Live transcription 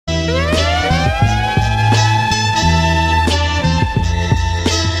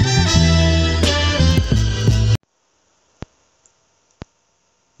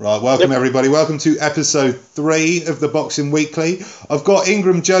Right, welcome everybody. Welcome to episode 3 of the Boxing Weekly. I've got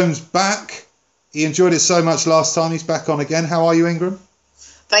Ingram Jones back. He enjoyed it so much last time. He's back on again. How are you, Ingram?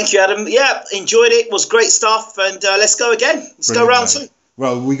 Thank you, Adam. Yeah, enjoyed it. It was great stuff. And let's go again. Let's go round 2.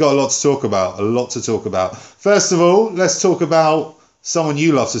 Well, we got a lot to talk about. First of all, let's talk about someone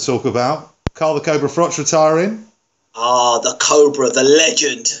you love to talk about. Carl the Cobra Froch retiring. The Cobra, the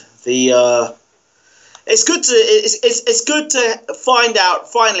legend. It's good to find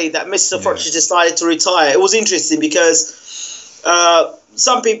out finally that Mr. Froch has decided to retire. It was interesting because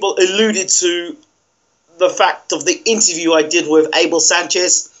some people alluded to the fact of the interview I did with Abel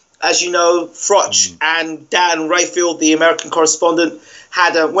Sanchez. As you know, Froch and Dan Rayfield, the American correspondent,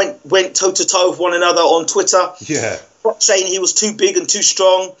 went toe to toe with one another on Twitter. Yeah, Froch saying he was too big and too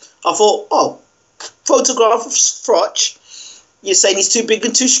strong. I thought, photograph of Froch. You're saying he's too big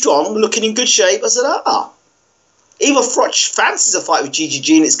and too strong, looking in good shape. I said, either Froch fancies a fight with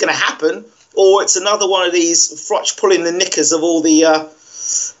GGG and it's going to happen, or it's another one of these Froch pulling the knickers of all the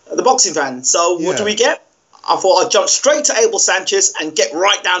boxing fans. So what do we get? I thought I'd jump straight to Abel Sanchez and get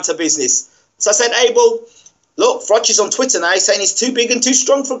right down to business. So I said, Abel, look, Froch is on Twitter now. He's saying he's too big and too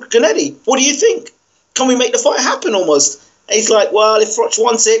strong for Gennady. What do you think? Can we make the fight happen almost? And he's like, well, if Froch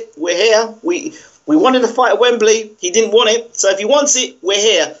wants it, we're here. We wanted to fight at Wembley. He didn't want it. So if he wants it, we're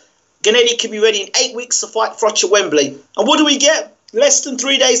here. Gennady can be ready in 8 weeks to fight Froch at Wembley. And what do we get? Less than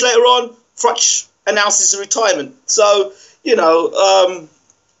 3 days later on, Froch announces his retirement. So,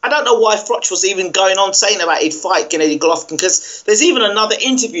 I don't know why Froch was even going on saying about he'd fight Gennady Golovkin, because there's even another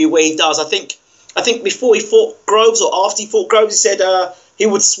interview where he does. I think before he fought Groves or after he fought Groves, he said he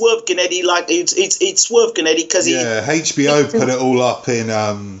would swerve Gennady, like he'd swerve Gennady because he... Yeah, HBO put it all up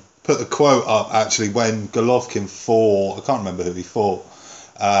in... Put the quote up actually when Golovkin fought. I can't remember who he fought,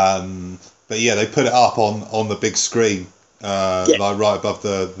 but yeah, they put it up on the big screen, like right above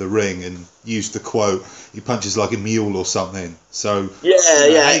the ring, and used the quote. He punches like a mule or something. So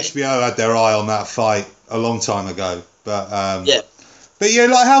HBO had their eye on that fight a long time ago. But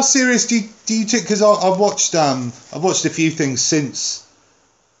like how serious do you take? Because I've watched a few things since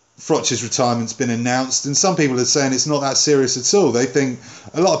Froch's retirement's been announced, and some people are saying it's not that serious at all. They think,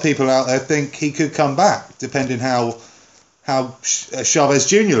 a lot of people out there think he could come back, depending how Chavez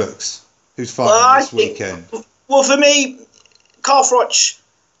Jr. looks, who's fighting this weekend. Well, for me, Carl Froch,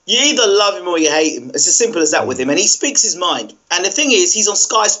 you either love him or you hate him. It's as simple as that with him, and he speaks his mind. And the thing is, he's on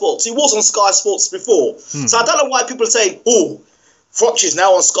Sky Sports. He was on Sky Sports before. So I don't know why people are saying, Froch is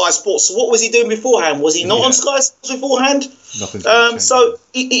now on Sky Sports. So what was he doing beforehand? Was he not on Sky Sports beforehand? Nothing. So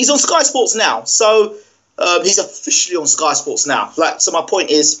he's on Sky Sports now. So he's officially on Sky Sports now. So my point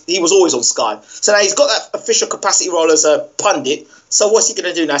is, he was always on Sky. So now he's got that official capacity role as a pundit. So what's he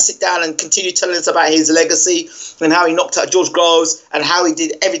going to do now? Sit down and continue telling us about his legacy and how he knocked out George Groves and how he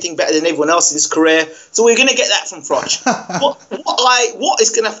did everything better than everyone else in his career. So we're going to get that from Froch. What is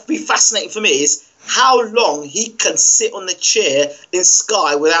going to be fascinating for me is how long he can sit on the chair in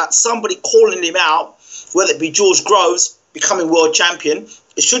Sky without somebody calling him out, whether it be George Groves becoming world champion.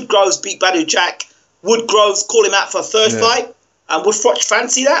 Should Groves beat Badu Jack? Would Groves call him out for a third fight? And would Froch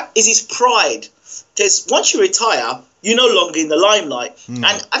fancy that? Is his pride? Because once you retire, you're no longer in the limelight. And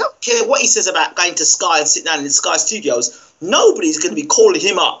I don't care what he says about going to Sky and sit down in the Sky studios. Nobody's going to be calling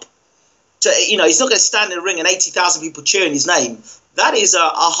him up. He's not going to stand in the ring and 80,000 people cheering his name. That is a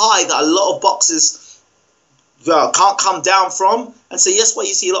high that a lot of boxers can't come down from. And so that's why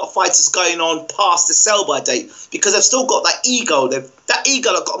you see a lot of fighters going on past the sell-by date, because they've still got that ego. That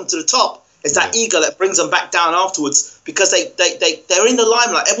ego that got them to the top is that ego that brings them back down afterwards, because they're in the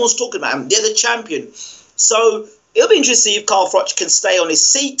limelight. Everyone's talking about them. They're the champion. So it'll be interesting if Carl Froch can stay on his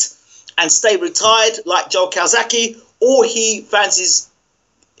seat and stay retired like Joe Calzaghe, or he fancies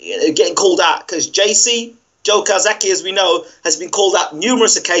getting called out, because Joe Calzaghe, as we know, has been called out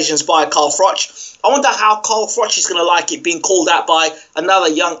numerous occasions by Carl Froch. I wonder how Carl Froch is going to like it being called out by another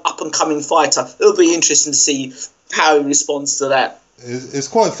young up-and-coming fighter. It'll be interesting to see how he responds to that. It's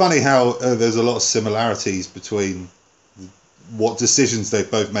quite funny how there's a lot of similarities between what decisions they've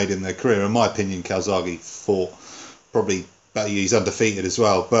both made in their career. In my opinion, Calzaghe fought probably better. He's undefeated as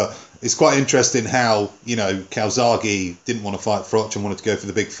well. But it's quite interesting how, Calzaghe didn't want to fight Froch and wanted to go for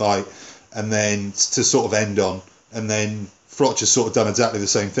the big fight, and then to sort of end on, and then Froch has sort of done exactly the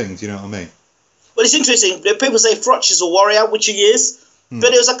same thing. Do you know what I mean? Well, it's interesting. People say Froch is a warrior, which he is, but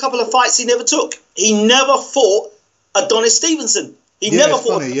there was a couple of fights he never took. He never fought Adonis Stevenson. He never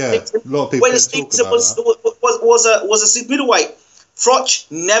fought. Funny, a lot of people when Stevenson was a super middleweight. Froch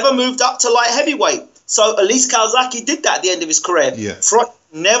never moved up to light heavyweight. So at least Calzaghe did that at the end of his career. Yeah. Froch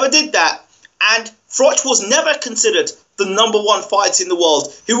never did that, and Froch was never considered the #1 fighter in the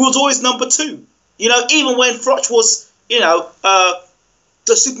world. He was always #2. You know, even when Froch was,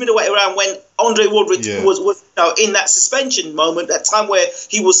 the super middleweight around when Andre Ward was in that suspension moment, that time where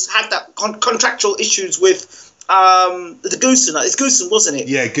he had that contractual issues with the Goosen. It's Goosen, wasn't it?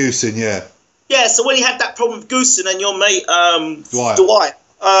 Yeah, Goosen, yeah. Yeah, so when he had that problem with Goosen and your mate Dwyer.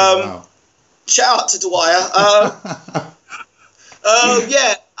 Shout out to Dwyer.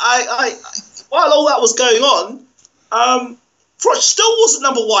 While all that was going on, Froch still wasn't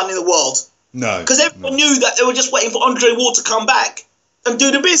 #1 in the world. No. Because everyone knew that they were just waiting for Andre Ward to come back and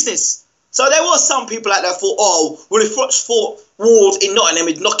do the business. So there were some people out there thought, if Froch fought Ward in Nottingham,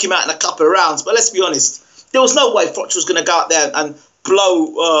 he'd knock him out in a couple of rounds. But let's be honest, there was no way Froch was going to go out there and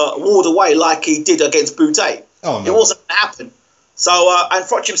blow Ward away like he did against Boutte. Oh, no. It wasn't going to happen. So, and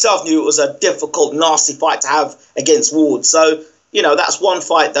Froch himself knew it was a difficult, nasty fight to have against Ward. So, that's one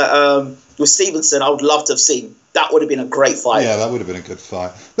fight that with Stevenson I would love to have seen. That would have been a great fight. Yeah, that would have been a good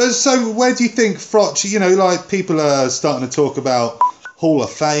fight. But so where do you think Froch, like people are starting to talk about Hall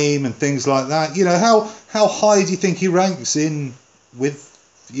of Fame and things like that. How high do you think he ranks in with,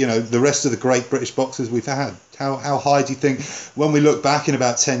 the rest of the great British boxers we've had? How high do you think, when we look back in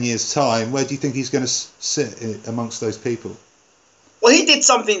about 10 years' time, where do you think he's going to sit amongst those people? Well, he did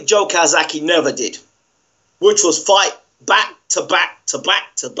something Joe Calzaghe never did, which was fight back to back to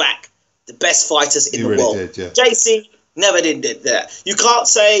back to back the best fighters in the world. Did, yeah. JC never did that. You can't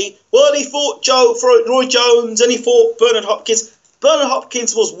say, well, he fought Roy Jones and he fought Bernard Hopkins. Bernard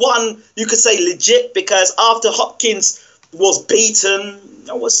Hopkins was one, you could say, legit, because after Hopkins was beaten,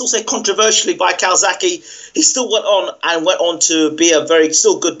 I would still say controversially, by Calzaghe, he still went on to be a very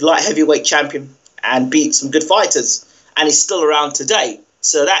still good light heavyweight champion and beat some good fighters. And he's still around today.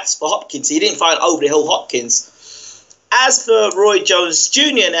 So that's for Hopkins. He didn't find over the hill Hopkins. As for Roy Jones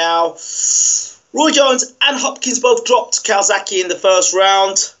Jr. now, Roy Jones and Hopkins both dropped Calzaghe in the first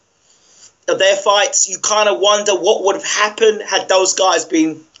round of their fights. You kind of wonder what would have happened had those guys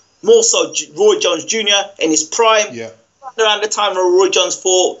been more so Roy Jones Jr. in his prime. Yeah. Around the time when Roy Jones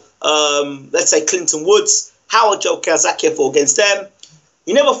fought, let's say, Clinton Woods, how would Joe Calzaghe have fought against them?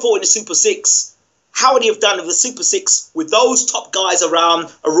 He never fought in the Super 6. How would he have done with the Super 6 with those top guys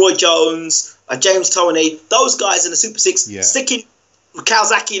around, a Roy Jones, a James Toney, those guys in the Super 6, sticking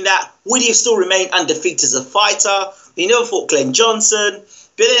Calzaghe in that? Would he have still remained undefeated as a fighter? He never fought Glenn Johnson.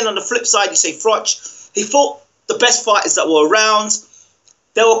 But then on the flip side, you say Froch, he fought the best fighters that were around.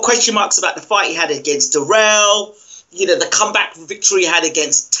 There were question marks about the fight he had against Durrell, the comeback victory he had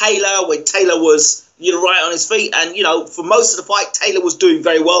against Taylor, when Taylor was right on his feet. And, for most of the fight, Taylor was doing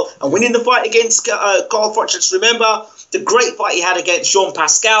very well and winning the fight against Carl Froch. Let's remember the great fight he had against Jean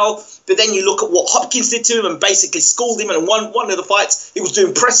Pascal. But then you look at what Hopkins did to him and basically schooled him. And one of the fights, he was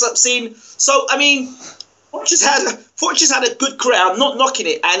doing press-ups in. So, I mean, Froch has had a good career. I'm not knocking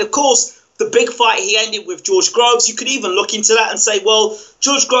it. And, of course, the big fight he ended with George Groves, you could even look into that and say, well,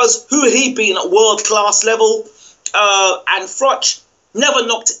 George Groves, who had he been at world-class level? And Froch never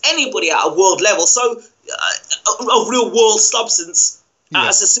knocked anybody out of world level, so of real world substance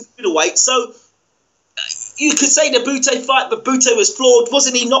as a super middleweight. So you could say the Boutte fight, but Boutte was flawed.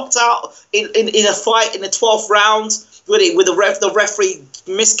 Wasn't he knocked out in a fight in the 12th round with the referee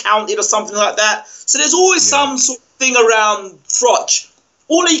miscounted or something like that? So there's always some sort of thing around Froch.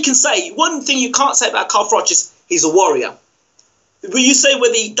 All you can say, one thing you can't say about Carl Froch is he's a warrior. When you say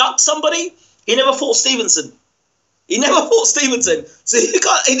whether he ducked somebody, he never fought Stevenson. He never fought Stevenson, so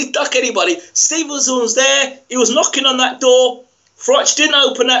he didn't duck anybody. Stevenson was there. He was knocking on that door. Froch didn't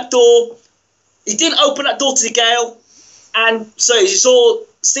open that door. He didn't open that door to the Gale. And so as you saw,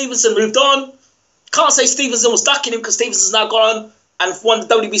 Stevenson moved on. Can't say Stevenson was ducking him because Stevenson's now gone on and won the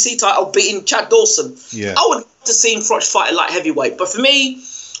WBC title, beating Chad Dawson. Yeah. I would love to see Froch fight a light heavyweight. But for me,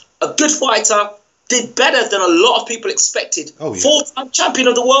 a good fighter, did better than a lot of people expected. Oh, yeah. 4-time champion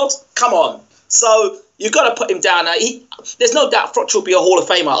of the world? Come on. So you've got to put him down. There's no doubt Froch will be a Hall of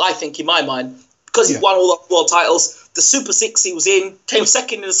Famer, I think, in my mind, because he won all the world titles. The Super 6 he was in, came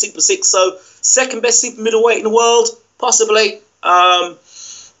second in the Super 6, so second best super middleweight in the world, possibly.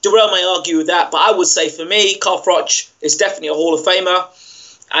 Durrell may argue with that, but I would say for me, Carl Froch is definitely a Hall of Famer.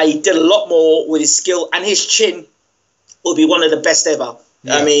 He did a lot more with his skill, and his chin will be one of the best ever.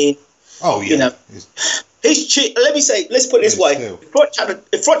 Yeah. I mean, his chin, let's put it this way. If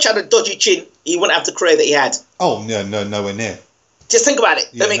Froch had a dodgy chin, he wouldn't have the career that he had. Oh, no, nowhere near. Just think about it.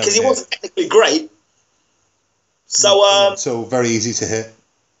 Yeah, because he wasn't technically great. So, so very easy to hit.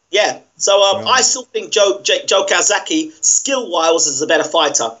 Yeah. So I still think Joe Calzaghe, skill-wise, is a better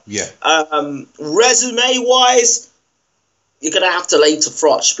fighter. Yeah. Resume-wise, you're going to have to lay to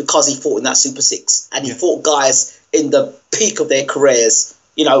Froch because he fought in that Super 6. And he fought guys in the peak of their careers.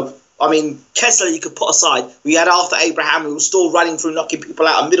 You know, I mean, Kessler you could put aside. We had Arthur Abraham, who was still running through, knocking people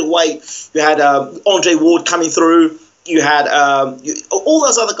out at middleweight. You had Andre Ward coming through. You had all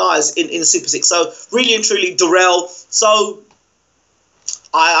those other guys in the Super Six. So really and truly, Durrell. So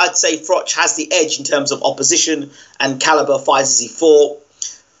I'd say Froch has the edge in terms of opposition and caliber fighters he fought.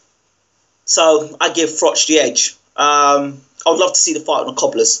 So I give Froch the edge. I would love to see the fight on the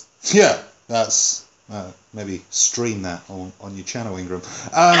Cobblers. Yeah, that's maybe stream that on your channel, Ingram.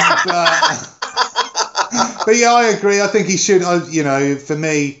 But yeah, I agree. I think he should. You know, for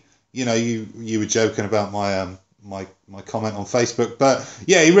me, you know, you were joking about my my comment on Facebook, but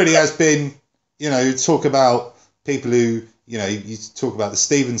yeah, he really has been. You know, you talk about people who, you know, you talk about the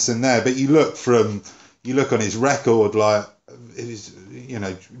Stevenson there, but you look on his record, like, you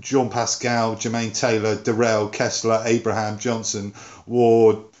know, Jean Pascal, Jermaine Taylor, Durrell, Kessler, Abraham, Johnson,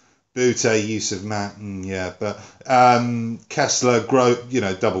 Ward, Butte, Yusuf Matin, yeah, but Kessler, you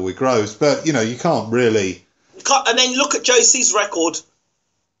know, double with Groves, but, you know, you can't really. And then look at JC's record.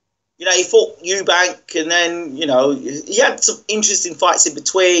 You know, he fought Eubank, and then, you know, he had some interesting fights in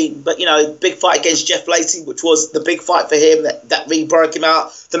between. But, you know, big fight against Jeff Lacey, which was the big fight for him that really broke him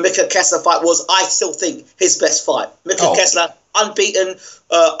out. The Mika Kessler fight was, I still think, his best fight. Mika Kessler, unbeaten,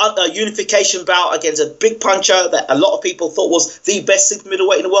 unification bout against a big puncher that a lot of people thought was the best super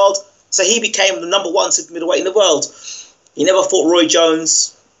middleweight in the world. So he became the #1 super middleweight in the world. He never fought Roy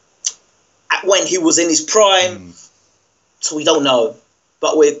Jones when he was in his prime. So we don't know.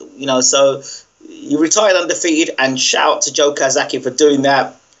 But with, you know, so he retired undefeated, and shout out to Joe Kazaki for doing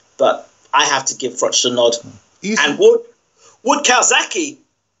that. But I have to give Froch the nod. And would Kazaki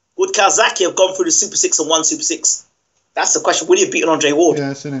have gone through the Super 6 and won Super 6? That's the question. Would he have beaten Andre Ward?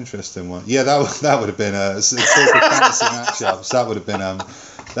 Yeah, it's an interesting one. Yeah, that would have been a fantasy matchups. That would have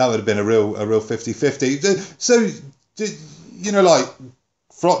been a real 50-50. So, you know, like,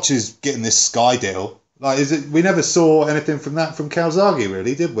 Froch is getting this Sky deal. Like, we never saw anything from Calzaghe,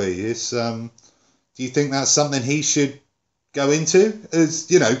 really, did we? Do you think that's something he should go into?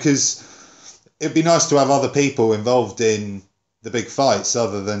 As, you know, because it'd be nice to have other people involved in the big fights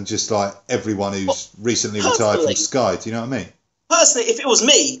other than just like everyone who's recently retired from Sky. Do you know what I mean? Personally, if it was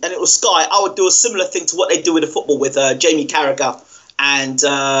me and it was Sky, I would do a similar thing to what they do with the football with Jamie Carragher and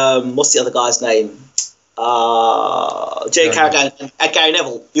what's the other guy's name? Jamie Carragher and Gary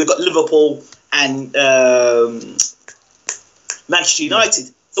Neville. You've got Liverpool and Manchester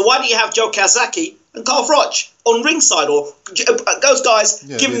United. So why don't you have Joe Kazaki and Carl Froch on ringside, or those guys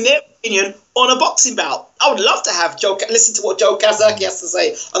giving their opinion on a boxing bout? I would love to have listen to what Joe Kazaki has to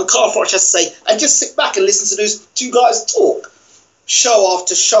say and Carl Froch has to say, and just sit back and listen to those two guys talk, show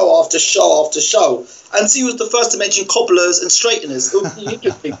after show after show after show, and see who's the first to mention cobblers and straighteners. It would be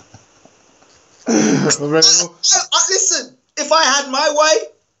interesting. Listen, if I had my way,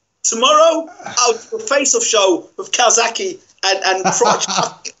 tomorrow I would do a face-off show with Kazaki and Froch.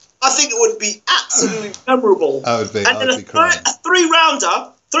 I think it would be absolutely memorable. That would be. And then a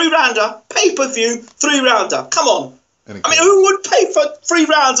three-rounder, pay-per-view, three-rounder. Come on. I mean, who would pay for 3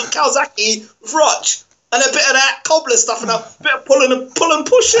 rounds of Kazaki, Froch, and a bit of that cobbler stuff and a bit of pull and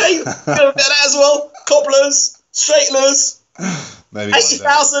push? You know, a bit of that as well. Cobblers, straighteners. Maybe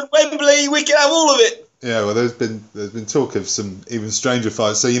 80,000 Wembley. We can have all of it. Yeah, well, there's been talk of some even stranger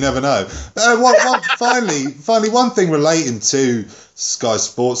fights, so you never know. Finally, one thing relating to Sky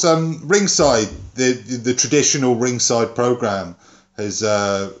Sports, Ringside, the traditional Ringside program has,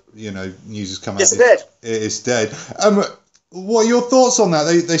 news has come out. It's dead. It's dead. What are your thoughts on that?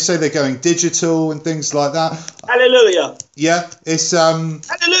 They say they're going digital and things like that. Hallelujah. Yeah, it's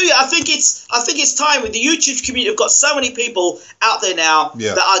hallelujah. I think it's time. With the YouTube community, we've got so many people out there now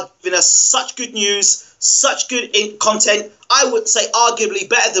that are giving us such good news, such good content. I would say arguably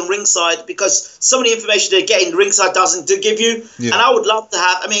better than Ringside, because some of the information they're getting, Ringside doesn't give you. Yeah. And I would love to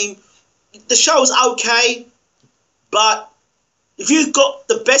have. I mean, the show's okay, but if you've got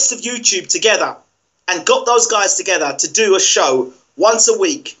the best of YouTube together and got those guys together to do a show once a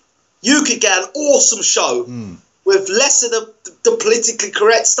week, you could get an awesome show with less of the politically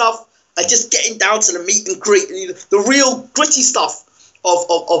correct stuff and just getting down to the meat and greet, the real gritty stuff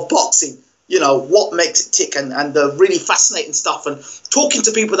of boxing. You know, what makes it tick, and the really fascinating stuff, and talking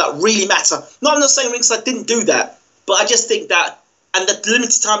to people that really matter. Not, I'm not saying Ringside didn't do that, but I just think that, and the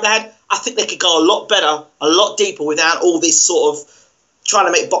limited time they had, I think they could go a lot better, a lot deeper without all this sort of trying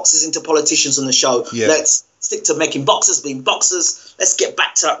to make boxers into politicians on the show. Yeah. Let's stick to making boxers being boxers. Let's get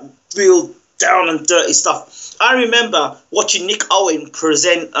back to that real down and dirty stuff. I remember watching Nick Owen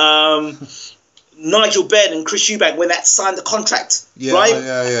present Nigel Benn and Chris Eubank when that signed the contract. Yeah, right?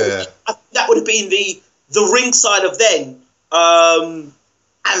 Yeah. That would have been the the ringside of then, and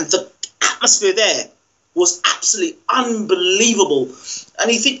the atmosphere there was absolutely unbelievable.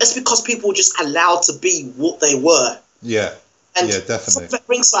 And you think that's because people were just allowed to be what they were. Yeah. And yeah, definitely.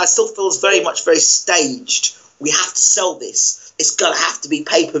 Ringside still feels very staged. We have to sell this. It's going to have to be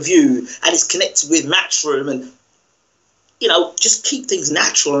pay-per-view, and it's connected with Matchroom, and, you know, just keep things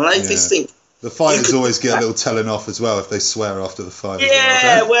natural. And I just think... The fighters always get a little telling off as well if they swear after the fight.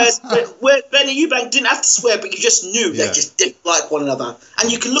 Yeah, whereas Benny Eubank didn't have to swear, but you just knew they just didn't like one another.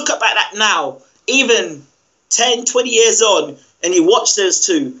 And you can look up at that now, even 10, 20 years on, and you watch those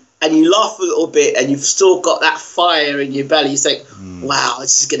two, and you laugh a little bit, and you've still got that fire in your belly. You think, wow,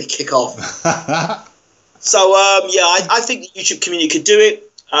 this is going to kick off. So, I think the YouTube community could do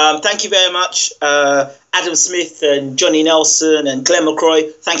it. Thank you very much, Adam Smith and Johnny Nelson and Glenn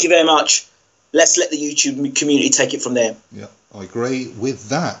McCroy. Thank you very much. Let's let the YouTube community take it from there. Yeah, I agree with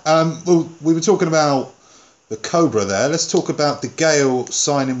that. Well, we were talking about the Cobra there. Let's talk about the Gale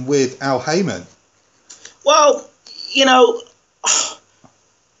signing with Al Heyman. Well, you know,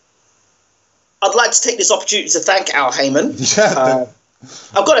 I'd like to take this opportunity to thank Al Heyman. Yeah.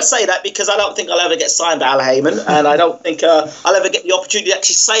 I've got to say that because I don't think I'll ever get signed by Al Heyman, and I don't think I'll ever get the opportunity to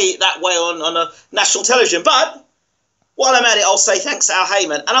actually say it that way on a national television. But while I'm at it, I'll say thanks to Al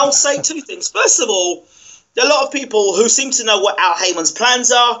Heyman, and I'll say two things. First of all, there are a lot of people who seem to know what Al Heyman's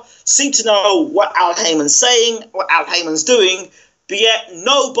plans are, seem to know what Al Heyman's saying, what Al Heyman's doing, but yet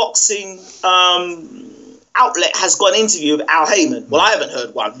no boxing outlet has got an interview with Al Heyman. Well, I haven't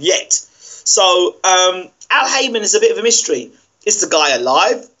heard one yet. So Al Heyman is a bit of a mystery. Is the guy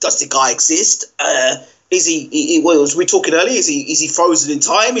alive? Does the guy exist? Is he was we talking earlier? Is he frozen in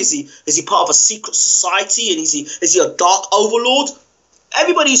time? Is he part of a secret society? And is he a dark overlord?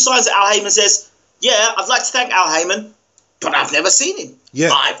 Everybody who signs at Al Heyman says, yeah, I'd like to thank Al Heyman, but I've never seen him.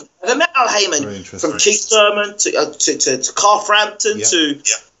 Yeah. I've never met Al Heyman. From Keith Thurman to Carl Frampton to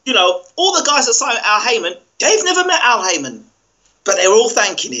you know, all the guys that signed Al Heyman, they've never met Al Heyman, but they're all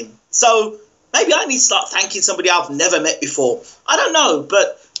thanking him. So maybe I need to start thanking somebody I've never met before. I don't know,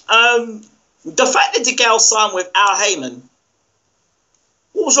 but the fact that DeGale signed with Al Heyman,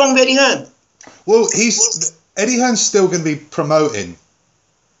 what was wrong with Eddie Hearn? Well, Eddie Hearn's still going to be promoting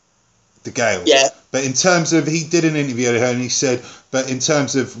DeGale. Yeah. But in terms of, he did an interview with Eddie Hearn, and he said, but in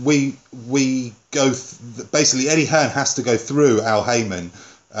terms of we go, basically Eddie Hearn has to go through Al Heyman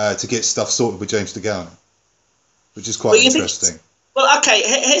to get stuff sorted with James DeGale, which is quite interesting. Well, okay,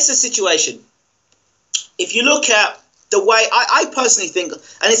 here's the situation. If you look at the way, I personally think,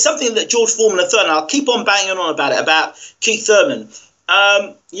 and it's something that George Foreman and Thurman, I'll keep on banging on about it, about Keith Thurman.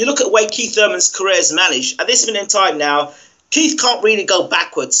 You look at the way Keith Thurman's career is managed. At this minute in time now, Keith can't really go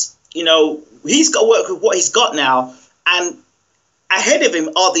backwards. You know, he's got to work with what he's got now, and ahead of him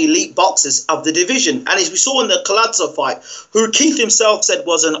are the elite boxers of the division. And as we saw in the Collazo fight, who Keith himself said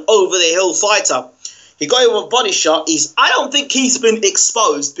was an over-the-hill fighter, he got him with a body shot. I don't think he's been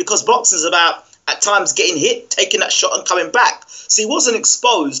exposed, because boxing's about, at times, getting hit, taking that shot and coming back. So he wasn't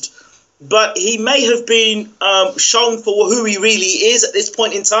exposed, but he may have been shown for who he really is at this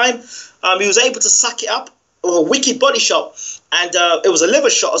point in time. He was able to suck it up with a wicked body shot, and it was a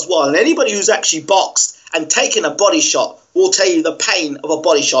liver shot as well. And anybody who's actually boxed and taken a body shot will tell you the pain of a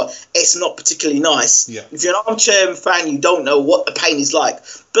body shot. It's not particularly nice. Yeah. If you're an armchair fan, you don't know what the pain is like.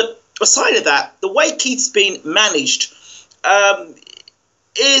 But aside of that, the way Keith's been managed,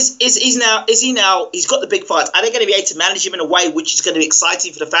 he's got the big fights. Are they going to be able to manage him in a way which is going to be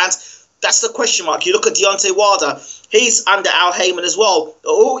exciting for the fans? That's the question mark. You look at Deontay Wilder, he's under Al Heyman as well.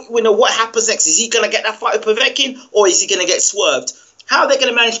 You know, what happens next? Is he going to get that fight with Povetkin, or is he going to get swerved? How are they going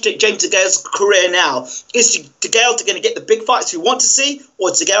to manage James DeGale's career now? Is DeGale going to get the big fights we want to see,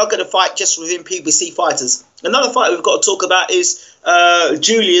 or is DeGale going to fight just within PBC fighters? Another fight we've got to talk about is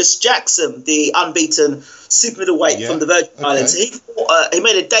Julius Jackson, the unbeaten super middleweight from the Virgin Islands. He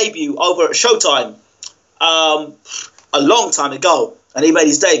made a debut over at Showtime a long time ago, and he made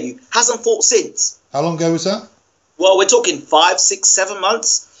his debut. Hasn't fought since. How long ago was that? Well, we're talking 5, 6, 7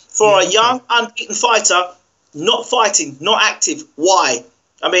 months. For a young, unbeaten fighter, not fighting, not active. Why?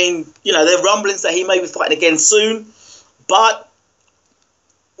 I mean, you know, there are rumblings that he may be fighting again soon, but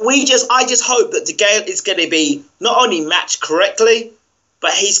I just hope that DeGale is going to be not only matched correctly,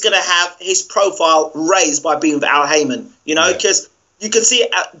 but he's going to have his profile raised by being with Al Heyman. You know, because you can see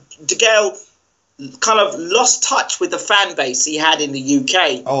DeGale kind of lost touch with the fan base he had in the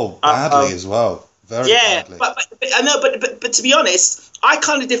UK. Oh, badly as well. Very badly. But I know, but to be honest, I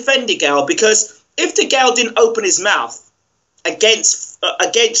kind of defend DeGale, because if DeGale didn't open his mouth against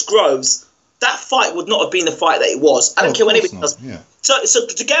Groves, that fight would not have been the fight that it was. I don't care what anybody does. Yeah. So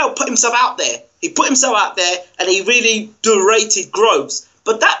DeGale put himself out there. He put himself out there, and he really berated Groves.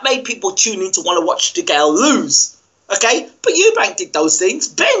 But that made people tune in to want to watch DeGale lose. Okay? But Eubank did those things.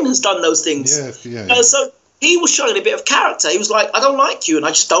 Ben has done those things. Yeah. So he was showing a bit of character. He was like, I don't like you, and I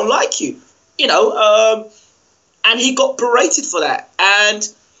just don't like you. And he got berated for that. And,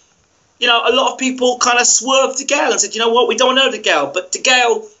 a lot of people kind of swerved DeGale and said, you know what, we don't know DeGale. But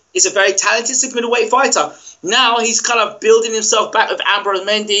DeGale is a very talented super middleweight fighter. Now he's kind of building himself back with Ambrose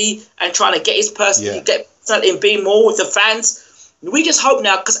Mendy and trying to get his personality and be more with the fans. We just hope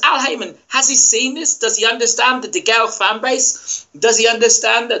now, because Al Heyman, has he seen this? Does he understand the DeGale fan base? Does he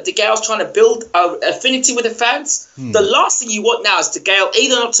understand that DeGale's trying to build an affinity with the fans? The last thing you want now is DeGale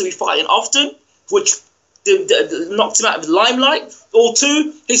either not to be fighting often, which knocks him out of the limelight, or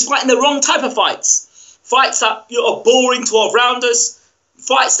two, he's fighting the wrong type of fights. Fights that are boring to our rounders,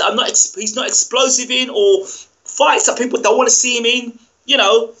 fights that he's not explosive in, or fights that people don't want to see him in.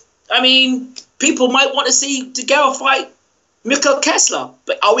 People might want to see DeGale fight Mikkel Kessler,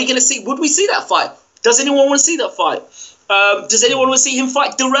 but would we see that fight? Does anyone want to see that fight? Does anyone want to see him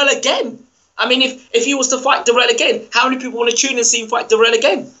fight Durrell again? If he was to fight Durrell again, how many people want to tune in and see him fight Durrell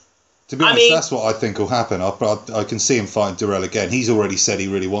again? To be honest, that's what I think will happen. I can see him fighting Durrell again. He's already said he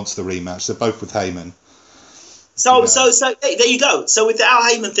really wants the rematch. They're both with Heyman. So there you go. So with the Al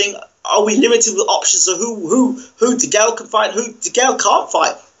Heyman thing, are we limited with options of who DeGale can fight and who DeGale can't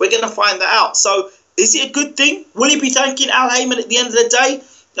fight? We're going to find that out. So is it a good thing? Will he be thanking Al Heyman at the end of the day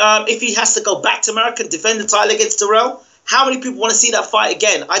if he has to go back to America and defend the title against Durrell? How many people want to see that fight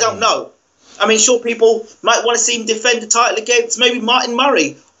again? I don't know. Sure, people might want to see him defend the title against maybe Martin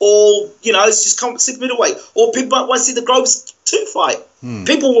Murray, or, it's just super middleweight. Or people might want to see the Groves 2 fight.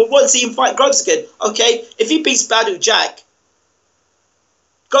 People will want to see him fight Groves again. Okay, if he beats Badu Jack,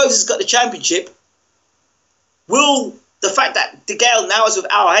 Groves has got the championship. Will the fact that DeGale now is with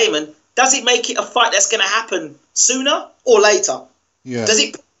Al Heyman, does it make it a fight that's going to happen sooner or later? Yeah. Does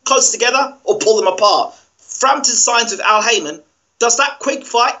it put them close together or pull them apart? Frampton signs with Al Heyman. Does that Quigg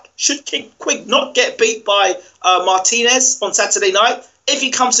fight, should Quigg not get beat by Martinez on Saturday night? If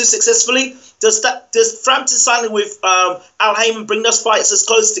he comes through successfully, does Frampton signing with Al Heyman bring those fights as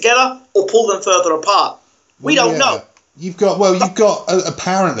close together or pull them further apart? We don't know. You've got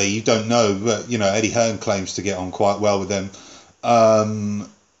apparently, you don't know, but, Eddie Hearn claims to get on quite well with them. And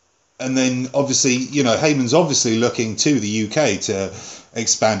then, obviously, Heyman's obviously looking to the UK to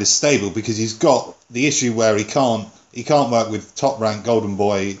expand his stable, because he's got the issue where he can't work with top-ranked Golden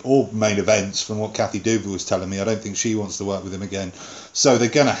Boy or main events, from what Kathy Duva was telling me. I don't think she wants to work with him again. So they're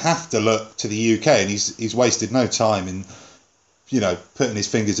going to have to look to the UK, and he's wasted no time in, putting his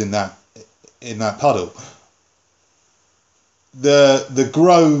fingers in that puddle. The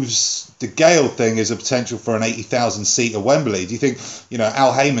Groves, the Gale thing is a potential for an 80,000 seat at Wembley. Do you think,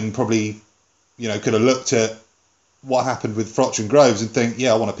 Al Heyman probably, could have looked at what happened with Froch and Groves and think,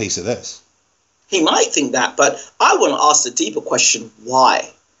 I want a piece of this? He might think that, but I want to ask the deeper question, why?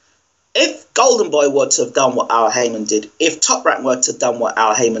 If Golden Boy were to have done what Al Heyman did, if Top Rank were to have done what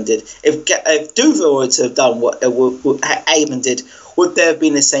Al Heyman did, if Duva were to have done what Heyman did, would there have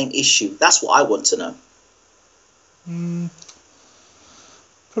been the same issue? That's what I want to know.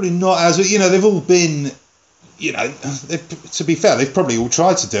 Probably not, as they've all been, to be fair, they've probably all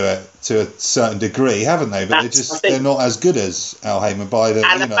tried to do it to a certain degree, haven't they? But they're not as good as Al Heyman by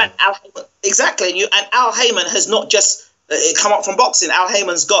the, Exactly, and Al Heyman has not just come up from boxing. Al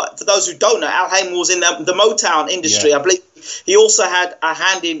Heyman's got, for those who don't know, Al Heyman was in the Motown industry. I believe he also had a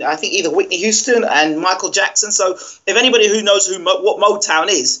hand in, I think, either Whitney Houston and Michael Jackson. So if anybody who knows what Motown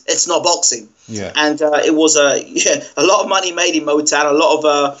is, it's not boxing. Yeah. And it was a lot of money made in Motown, a lot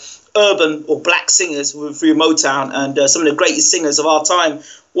of urban or black singers through Motown, and some of the greatest singers of our time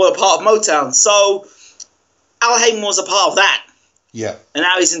were a part of Motown. So Al Heyman was a part of that. Yeah. And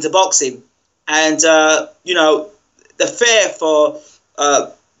now he's into boxing. And, the fare for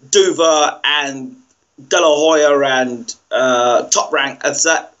Duva and De La Hoya and Top Rank is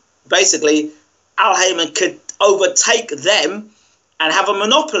that basically Al Heyman could overtake them and have a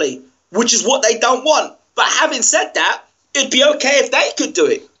monopoly, which is what they don't want. But having said that, it'd be okay if they could do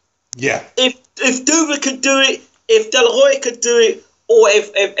it. Yeah. If Duva could do it, if De La Hoya could do it, or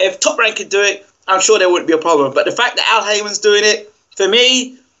if Top Rank could do it, I'm sure there wouldn't be a problem. But the fact that Al Heyman's doing it, for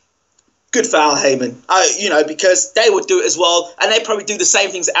me, good for Al Heyman. Because they would do it as well, and they probably do the same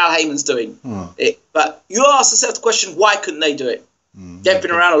things that Al Heyman's doing. But you ask yourself the question, why couldn't they do it? They've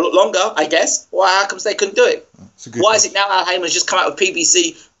been around a lot longer, I guess. How comes they couldn't do it? Why is it now Al Heyman's just come out with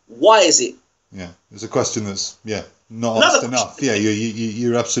PBC? Why is it? Yeah, it's a question that's not asked enough. Yeah,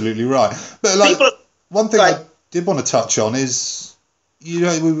 you're absolutely right. But one thing I did want to touch on is you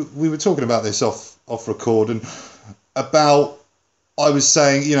know, we were talking about this off record, and about, I was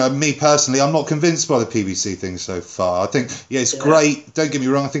saying, you know, me personally, I'm not convinced by the PBC thing so far. I think, it's great. Don't get me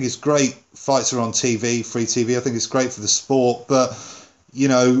wrong. I think it's great. Fights are on TV, free TV. I think it's great for the sport, but, you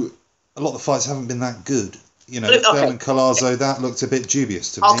know, a lot of the fights haven't been that good. You know, Thurman Collazo, that looked a bit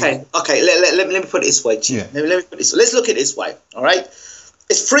dubious to me. Okay. Let me put it this way. Let me put it this way. Let's look at it this way. All right,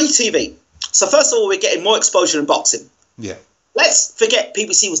 it's free TV. So first of all, we're getting more exposure in boxing. Yeah. Let's forget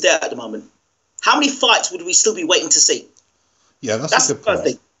PBC was there at the moment. How many fights would we still be waiting to see? Yeah, that's a good point. First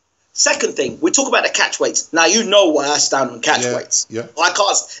thing. Second thing, we talk about the catch weights. Now you know where I stand on catch weights. Yeah. I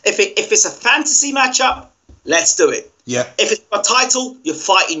can't. If it's a fantasy matchup, let's do it. Yeah. If it's a title, you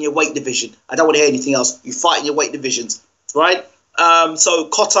fight in your weight division. I don't want to hear anything else. You fight in your weight divisions, right? So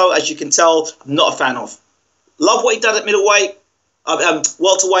Cotto, as you can tell, I'm not a fan of. Love what he done at middleweight,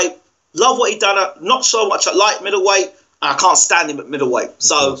 welterweight. Love what he done at not so much at light middleweight. I can't stand him at middleweight.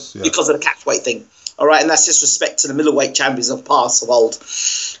 Because of the catch weight thing. All right, and that's disrespect to the middleweight champions of past of old.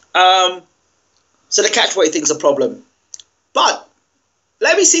 So the catch weight thing's a problem. But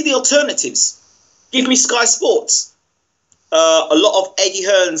let me see the alternatives. Give me Sky Sports. A lot of Eddie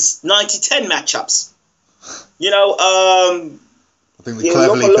Hearn's 90-10 matchups. You know, I think the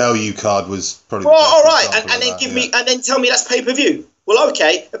Cleverly Bellew card was probably. Well, all right, and then and then tell me that's pay-per-view. Well,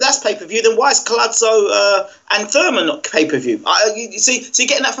 okay, if that's pay-per-view, then why is Collazo and Thurman not pay-per-view? You see, so you're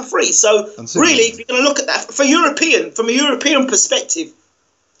getting that for free. So really, if you're going to look at that from a European perspective,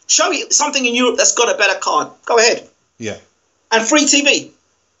 show me something in Europe that's got a better card. Go ahead. Yeah. And free TV.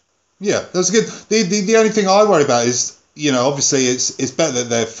 Yeah, that's good. The only thing I worry about is, you know, obviously it's better that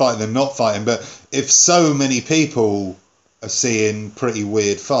they're fighting than not fighting, but if so many people are seeing pretty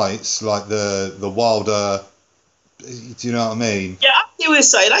weird fights like the Wilder. Do you know what I mean? Yeah, I get what you're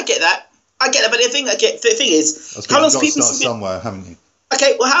saying. I get that. But the thing is, how long's PBC been somewhere, haven't you?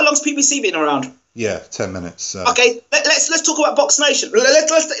 Okay, well, how long's PBC been around? Yeah, 10 minutes. So. Okay, let's talk about Box Nation.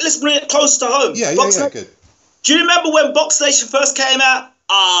 Let's bring it closer to home. Yeah, good. Do you remember when Box Nation first came out?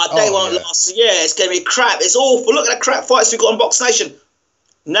 They won't last. Yeah, it's going to be crap. It's awful. Look at the crap fights we got on Box Nation.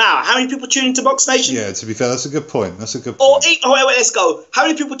 Now, how many people tune into Box Nation? Yeah, to be fair, that's a good point. Wait, let's go. How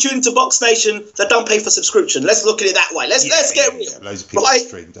many people tune into Box Nation that don't pay for subscription? Let's look at it that way. Let's get real. Yeah, loads of people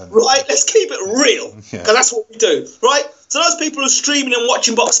stream, don't they? Right, let's keep it real. Because that's what we do, right? So those people who are streaming and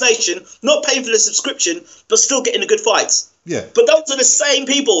watching Box Nation, not paying for the subscription, but still getting the good fights. Yeah. But those are the same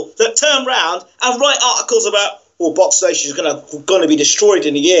people that turn around and write articles about, Box Nation is going to be destroyed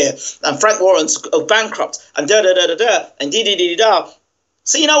in a year, and Frank Warren's bankrupt, and da-da-da-da-da, and dee-dee-dee-da.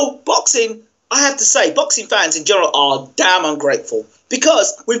 So, you know, boxing, I have to say, boxing fans in general are damn ungrateful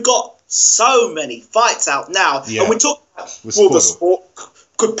because we've got so many fights out now. Yeah. And we talk about, the sport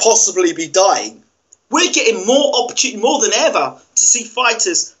could possibly be dying. We're getting more opportunity, more than ever, to see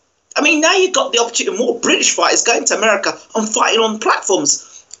fighters. I mean, now you've got the opportunity of more British fighters going to America and fighting on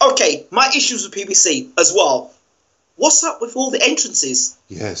platforms. Okay, my issues with PBC as well. What's up with all the entrances?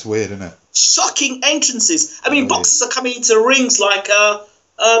 Yeah, it's weird, isn't it? Shocking entrances. I mean, boxers are coming into rings like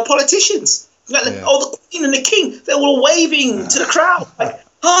politicians. The Queen and the King, they're all waving to the crowd. Like,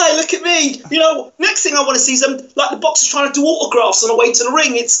 hi, look at me. You know, next thing I want to see is them, like the boxers trying to do autographs on the way to the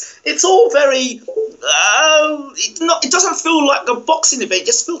ring. It's all very... it doesn't feel like a boxing event. It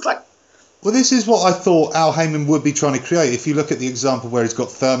just feels like... Well, this is what I thought Al Heyman would be trying to create. If you look at the example where he's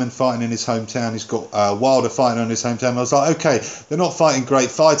got Thurman fighting in his hometown, he's got Wilder fighting in his hometown, I was like, okay, they're not fighting great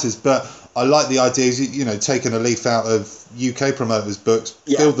fighters, but I like the idea, you know, taking a leaf out of UK promoters' books,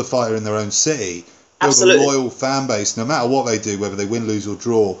 build the fighter in their own city, build a loyal fan base, no matter what they do, whether they win, lose or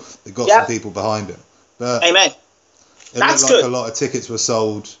draw, they've got some people behind them. But Amen. It looked like a lot of tickets were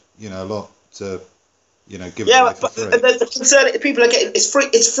sold, you know, a lot to, you know, give it away for free. The concern people are getting,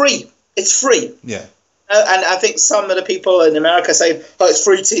 it's free. Yeah. And I think some of the people in America say, it's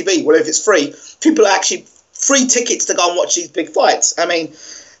free TV. Well, if it's free, people are actually free tickets to go and watch these big fights. I mean,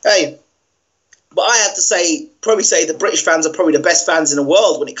 hey, but I have to probably say the British fans are probably the best fans in the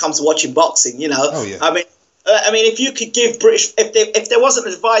world when it comes to watching boxing, you know. Oh, yeah. I mean, if you could give if there wasn't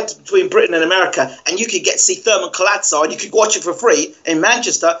a divide between Britain and America, and you could get to see Thurman Collazo and you could watch it for free in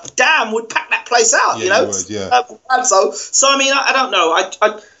Manchester, damn, would pack that place out, you know. Would, yeah. So I mean, I don't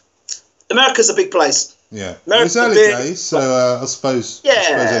know. America's a big place. Yeah, it's early days, so I suppose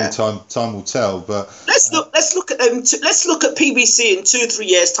only time will tell. But let's look at them. Let's look at PBC in 2-3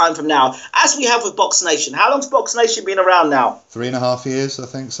 years' time from now, as we have with Box Nation. How long's Box Nation been around now? 3.5 years, I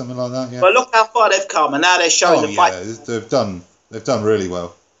think, something like that. Yeah. Well, look how far they've come, and now they're showing the fight. They've done really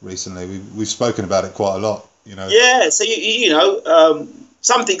well recently. We've spoken about it quite a lot, you know. Yeah, so you know,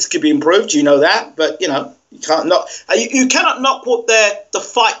 some things could be improved, you know that, but you know. You can't knock. You cannot knock what the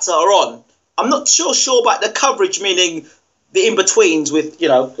fights are on. I'm not sure about the coverage, meaning the in-betweens with,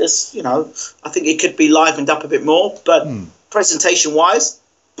 I think it could be livened up a bit more, but presentation-wise.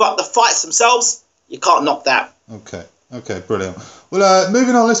 But the fights themselves, you can't knock that. Okay, brilliant. Well,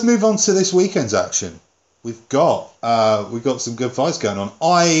 moving on, let's move on to this weekend's action. We've got some good fights going on.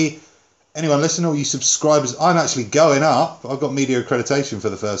 Anyone listening, all you subscribers, I'm actually going up. I've got media accreditation for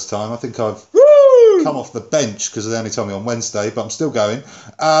the first time. I think I've come off the bench because they only told me on Wednesday, but I'm still going.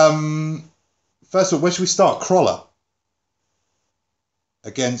 First of all, where should we start? Crolla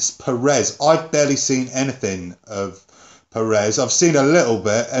against Perez. I've barely seen anything of Perez. I've seen a little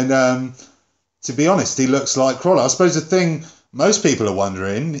bit, and to be honest, he looks like Crolla. I suppose the thing most people are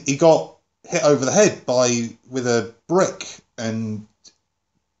wondering, he got hit over the head with a brick and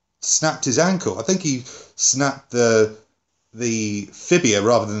snapped his ankle. I think he snapped the fibia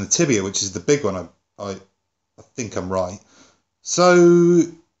rather than the tibia, which is the big one. I think I'm right. So,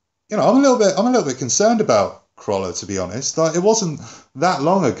 I'm a little bit concerned about Crolla, to be honest. Like, it wasn't that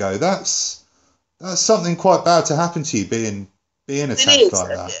long ago. That's something quite bad to happen to you, being attacked like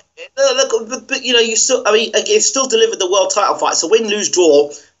that. But you still, again, still delivered the world title fight. So win, lose,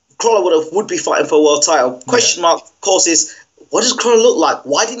 draw, Crolla would be fighting for a world title. Question mark, of course, is what does Crolla look like?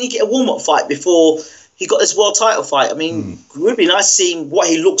 Why didn't he get a warm-up fight before he got this world title fight? I mean, it would be nice seeing what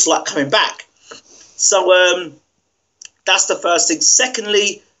he looks like coming back. So that's the first thing.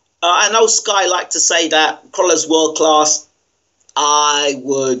 Secondly, I know Sky like to say that Crolla's world class. I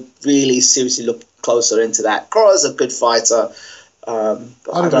would really seriously look closer into that. Crolla's a good fighter. I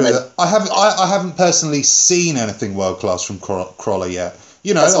don't know. I haven't personally seen anything world class from Crolla yet.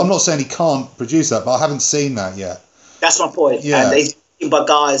 I'm not saying he can't produce that, but I haven't seen that yet. That's my point. Yeah. And he's by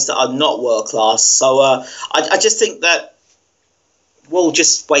guys that are not world class. So I just think that we'll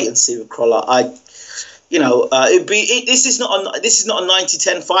just wait and see with Crolla. This is not a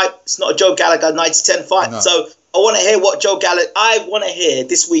 90-10 fight. It's not a Joe Gallagher 90-10 fight. No. So I want to hear what I want to hear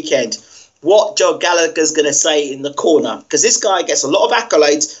this weekend what Joe Gallagher's going to say in the corner, because this guy gets a lot of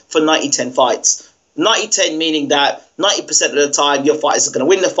accolades for 90-10 fights. 90-10 meaning that 90% of the time your fighter is going to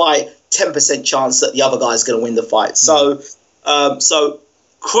win the fight, 10% chance that the other guy is going to win the fight. So,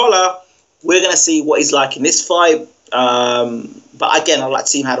 Crolla, we're going to see what he's like in this fight. But again, I'd like to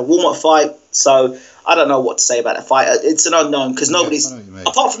see him have a warm-up fight. So I don't know what to say about the fight. It's an unknown because nobody's,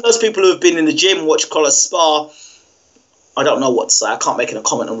 apart from those people who have been in the gym and watched Crolla spar, I don't know what to say. I can't make a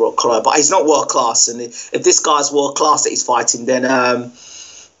comment on Crolla, but he's not world class. And if this guy's world class that he's fighting, then the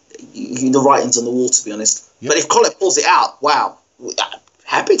writing's on the wall, to be honest. Yep. But if Crolla pulls it out, wow,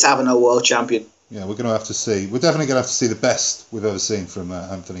 happy to have a world champion. Yeah, we're going to have to see. We're definitely going to have to see the best we've ever seen from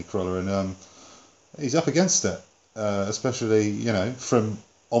Anthony Crolla, and he's up against it, especially from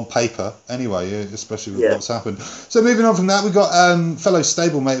on paper anyway, especially with what's happened. So moving on from that, we've got fellow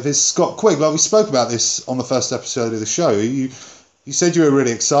stablemate of his, Scott Quigg. Like we spoke about this on the first episode of the show. You said you were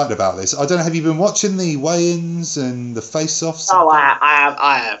really excited about this. I don't know, have you been watching the weigh-ins and the face-offs? Oh,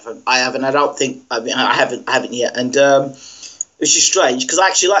 I haven't. I haven't yet. And which is strange because I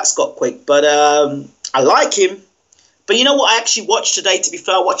actually like Scott Quigg, but I like him. But you know what I actually watched today, to be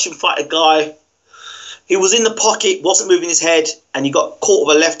fair? I watched him fight a guy. He was in the pocket, wasn't moving his head, and he got caught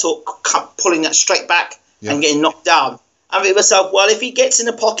with a left hook, pulling that straight back and getting knocked down. I think to myself, well, if he gets in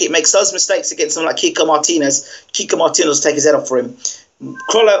the pocket, makes those mistakes against someone like Kiko Martinez will take his head off for him.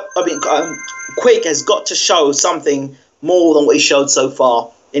 Quigg has got to show something more than what he showed so far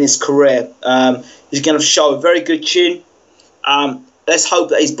in his career. He's going to show a very good chin. Let's hope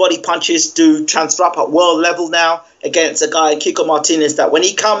that his body punches do transfer up at world level now against a guy, Kiko Martinez, that when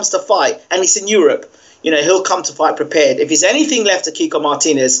he comes to fight, and he's in Europe, he'll come to fight prepared. If there's anything left of Kiko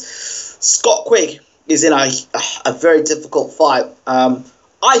Martinez, Scott Quigg is in a very difficult fight.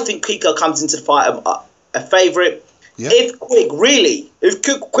 I think Kiko comes into the fight a favourite. Yeah. If Quigg really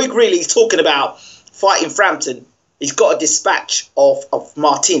is talking about fighting Frampton, he's got a dispatch of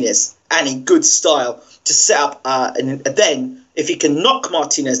Martinez and in good style to set up. And then if he can knock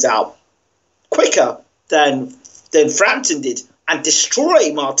Martinez out quicker than Frampton did and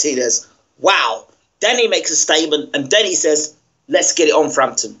destroy Martinez, wow. Then he makes a statement, and then he says, let's get it on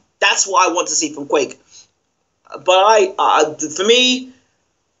Frampton. That's what I want to see from Quigg. But for me,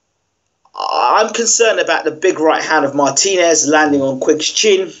 I'm concerned about the big right hand of Martinez landing on Quigg's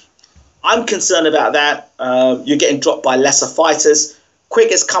chin. I'm concerned about that. You're getting dropped by lesser fighters. Quigg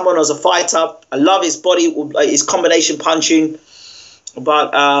has come on as a fighter. I love his body, his combination punching.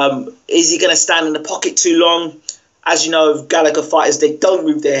 But is he going to stand in the pocket too long? As you know, Gallagher fighters, they don't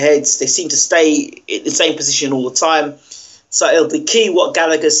move their heads. They seem to stay in the same position all the time. So it'll be key what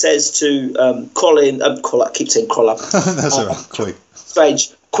Gallagher says to Crolla. I keep saying Crolla. That's all right. Quigg.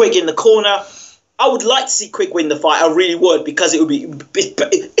 Strange. Quigg in the corner. I would like to see Quigg win the fight. I really would, because it would be.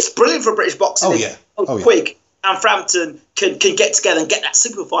 It's brilliant for British boxing. Oh yeah. Quigg and Frampton can get together and get that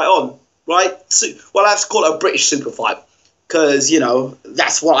super fight on, right? Well, I have to call it a British super fight, because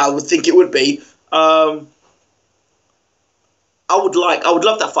that's what I would think it would be. I would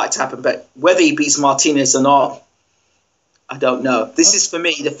love that fight to happen, but whether he beats Martinez or not, I don't know. This is, for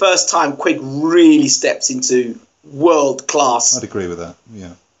me, the first time Quigg really steps into world class. I'd agree with that.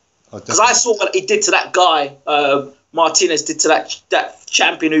 Yeah. Because I saw what he did to that guy, Martinez did to that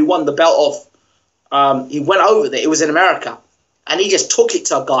champion who won the belt off. He went over there. It was in America. And he just took it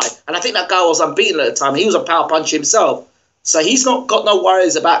to a guy. And I think that guy was unbeaten at the time. He was a power puncher himself. So he's not got no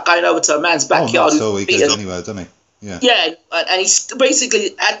worries about going over to a man's backyard. Oh, he goes anywhere, doesn't he? Yeah. Yeah, and he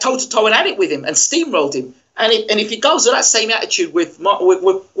basically had toe-to-toe and had it with him and steamrolled him. And if he goes with that same attitude with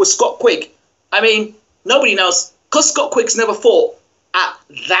Scott Quigg, I mean, nobody knows. Because Scott Quigg's never fought at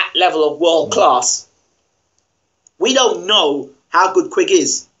that level of world class, we don't know how good Quigg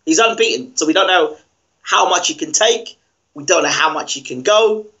is. He's unbeaten, so we don't know how much he can take. We don't know how much he can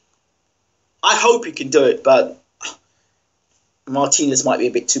go. I hope he can do it, but Martinez might be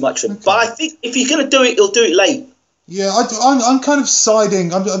a bit too much for him. Okay. But I think if he's going to do it, he'll do it late. Yeah, I'm kind of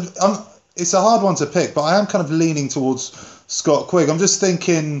siding. It's a hard one to pick, but I am kind of leaning towards Scott Quigg. I'm just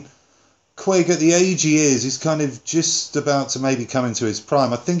thinking Quigg, at the age he is, he's kind of just about to maybe come into his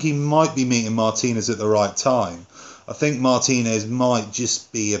prime. I think he might be meeting Martinez at the right time. I think Martinez might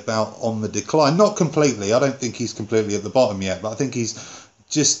just be about on the decline. Not completely. I don't think he's completely at the bottom yet, but I think he's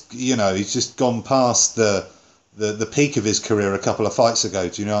just, he's just gone past the peak of his career a couple of fights ago.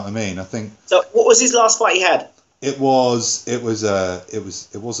 Do you know what I mean? I think. So what was his last fight he had? It wasn't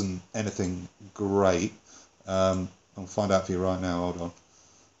anything great. I'll find out for you right now. Hold on.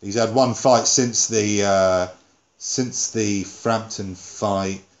 He's had one fight since the Frampton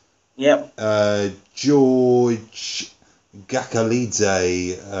fight. Yep. George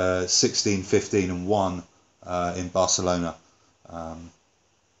Gakalidze, 16-15-1 in Barcelona.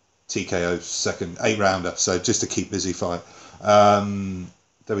 TKO second 8-rounder. So just a keep busy fight.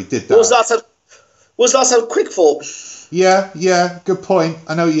 So he did that. Was last time Quigg fought? Yeah, good point.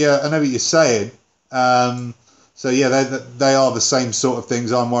 I know what you're saying. So yeah, they are the same sort of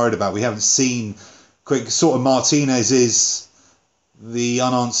things I'm worried about. We haven't seen Quigg. Sort of Martinez is the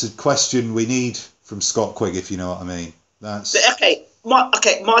unanswered question we need from Scott Quigg, if you know what I mean. That's okay.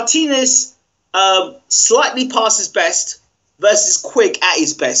 Martinez slightly past his best versus Quigg at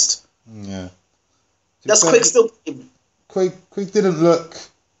his best. Yeah. Does Quigg still? Quigg didn't look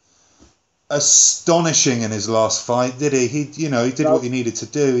astonishing in his last fight, did he? He did what he needed to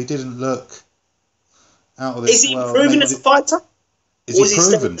do. He didn't look out of this. Is he improving as a fighter? Is he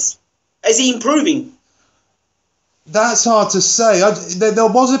proven? Is he improving? That's hard to say. There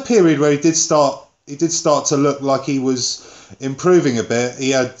was a period where he did start to look like he was improving a bit. He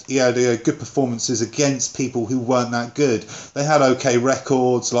had good performances against people who weren't that good. They had okay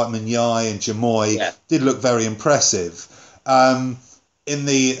records like Munyai and Jamoy. Yeah. Did look very impressive. In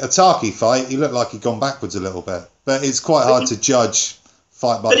the Ataki fight, he looked like he'd gone backwards a little bit. But it's quite hard to judge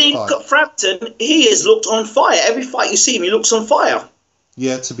fight by fight. But in Frampton, he has looked on fire. Every fight you see him, he looks on fire.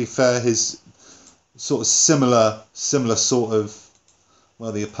 Yeah, to be fair, his sort of similar sort of,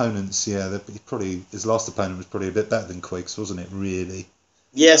 well, the opponents, his last opponent was probably a bit better than Quigg's, wasn't it, really?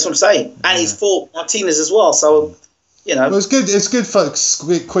 Yeah, that's what I'm saying. And he's fought Martinez as well, so, Well, it's good folks,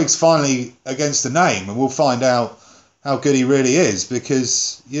 Quigg's finally against the name, and we'll find out how good he really is,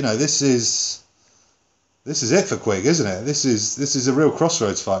 because this is it for Quigg, isn't it? This is a real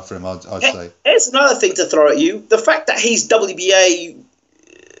crossroads fight for him, I'd say. Here's another thing to throw at you: the fact that he's WBA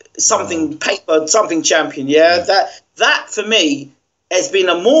something champion. That for me has been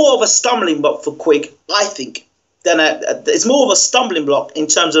more of a stumbling block for Quigg, I think, than it's more of a stumbling block in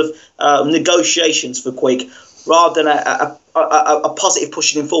terms of negotiations for Quigg, rather than a positive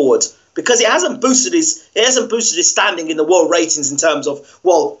pushing him forward. Because it hasn't boosted his standing in the world ratings in terms of,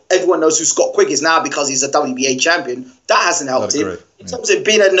 well, everyone knows who Scott Quigg is now because he's a WBA champion. That hasn't helped him. In terms of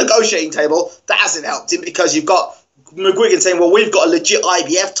being at a negotiating table, that hasn't helped him, because you've got McGuigan saying, well, we've got a legit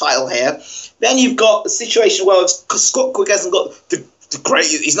IBF title here. Then you've got a situation where Scott Quigg hasn't got the great,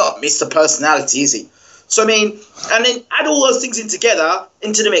 he's not Mr. Personality, is he? So, I mean, and then add all those things into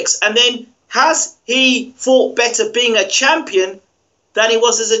the mix. And then has he fought better being a champion than he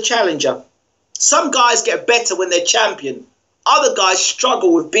was as a challenger? Some guys get better when they're champion. Other guys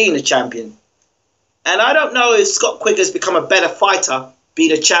struggle with being a champion. And I don't know if Scott Quigg has become a better fighter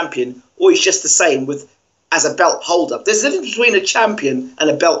being a champion, or he's just the same with as a belt holder. There's a difference between a champion and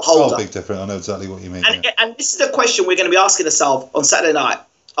a belt holder. Oh, big difference. I know exactly what you mean. And this is the question we're going to be asking ourselves on Saturday night.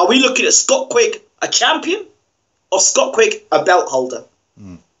 Are we looking at Scott Quigg a champion or Scott Quigg a belt holder?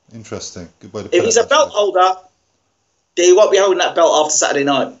 Interesting. Good way to put it. If he's a belt holder, then he won't be holding that belt after Saturday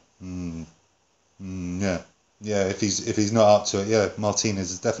night. Yeah. If he's not up to it, yeah,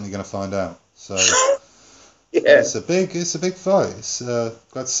 Martinez is definitely going to find out. So yeah, it's a big fight. It's glad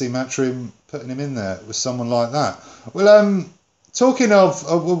to see Matchroom putting him in there with someone like that. Well, talking of,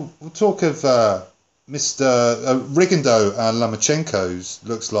 we'll talk of Mr. Rigondeaux and Lomachenko's.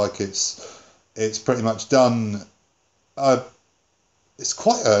 Looks like it's pretty much done. It's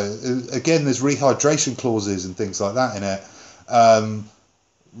quite again. There's rehydration clauses and things like that in it.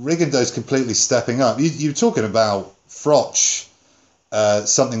 Rigondeaux's completely stepping up. You were talking about Froch.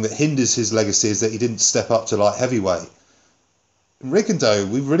 Something that hinders his legacy is that he didn't step up to light heavyweight. Rigondeaux,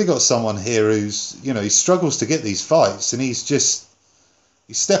 we've really got someone here who's, he struggles to get these fights, and he's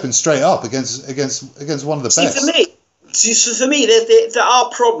stepping straight up against one of the best. For me, there are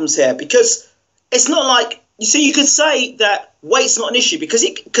problems here, because it's not like, you could say that weight's not an issue because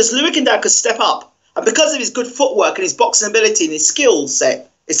Rigondeaux could step up, and because of his good footwork and his boxing ability and his skill set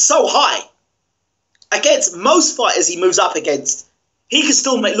is so high against most fighters he moves up against, he can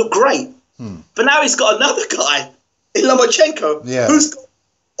still look great. But now he's got another guy in Lomachenko who's got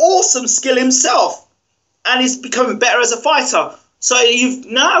awesome skill himself and is becoming better as a fighter. So you've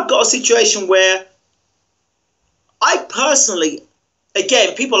now got a situation where I personally,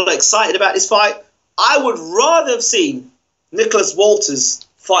 again, people are excited about this fight. I would rather have seen Nicholas Walters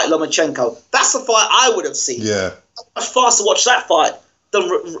fight Lomachenko. That's the fight I would have seen. Yeah. I'd faster watch that fight than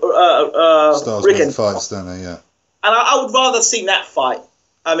Stars Rigondeaux. Fights, don't they? Yeah. And I would rather have seen that fight.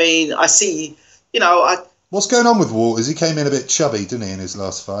 I mean, I see, What's going on with Walters? He came in a bit chubby, didn't he, in his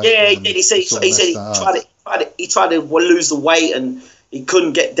last fight? Yeah, he did. He said he tried to lose the weight and he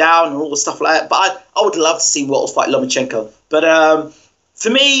couldn't get down and all the stuff like that. But I would love to see Walters fight Lomachenko. But for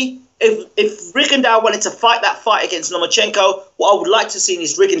me, if Rigondeaux wanted to fight that fight against Lomachenko, what I would like to see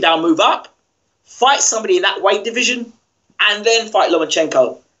is Rigondeaux move up, fight somebody in that weight division, and then fight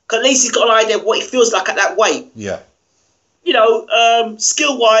Lomachenko. Because at least he's got an idea of what he feels like at that weight. Yeah.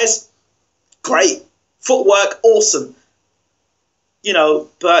 Skill-wise, great. Footwork, awesome.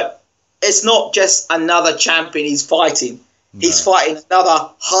 But it's not just another champion he's fighting. No. He's fighting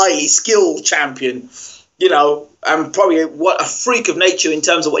another highly skilled champion, and probably what a freak of nature in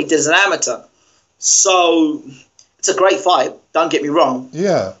terms of what he did as an amateur. So it's a great fight, don't get me wrong.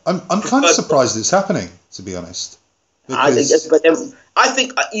 Yeah, I'm kind of surprised it's happening, to be honest. Because I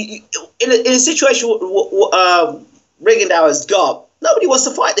think in a situation Rigondeaux has got, nobody wants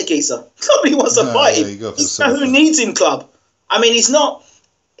to fight the geezer. Nobody wants to fight him. Who needs him, club? I mean, he's not.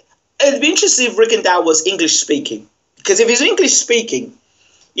 It'd be interesting if Rigondeaux was English speaking, because if he's English speaking,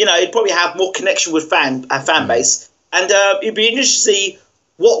 he'd probably have more connection with fan base, and it'd be interesting to see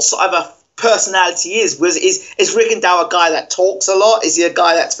what sort of a personality he is. Is Rigondeaux a guy that talks a lot? Is he a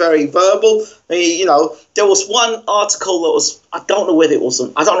guy that's very verbal? I mean, there was one article that was, I don't know whether it was,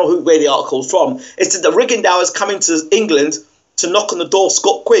 I don't know where the article was from. It said that Rigondeaux is coming to England to knock on the door of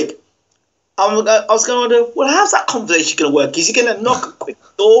Scott Quigg. I was going to wonder, well, how's that conversation going to work? Is he going to knock a quick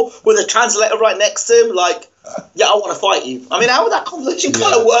door with a translator right next to him? Like, yeah, I want to fight you. I mean, how would that conversation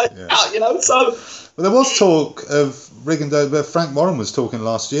kind of work out, So, well, there was talk of Rigondeaux, but Frank Warren was talking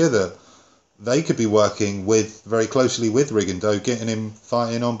last year that they could be working very closely with Rigondeaux, getting him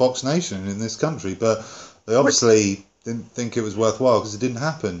fighting on Box Nation in this country. But they obviously didn't think it was worthwhile because it didn't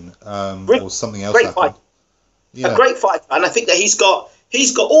happen, or something else happened. Fight. Yeah. A great fight, and I think that he's got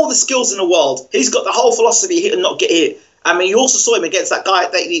all the skills in the world. He's got the whole philosophy, hit and not get hit. I mean, you also saw him against that guy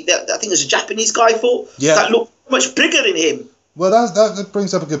that I think it was a Japanese guy fought. Yeah. That looked much bigger than him. Well, that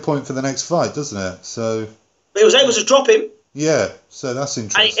brings up a good point for the next fight, doesn't it? So he was able to drop him. Yeah, so that's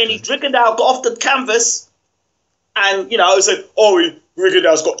interesting. And Rigondeaux got off the canvas, and said,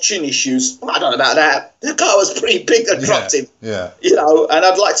 Rigondeaux's got chin issues. I don't know about that. The guy was pretty big and dropped him. Yeah. And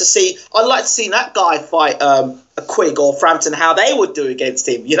I'd like to see that guy fight a Quigg or Frampton, how they would do against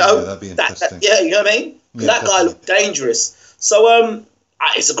him. Yeah, that'd be interesting. You know what I mean? Yeah, that guy looked dangerous. So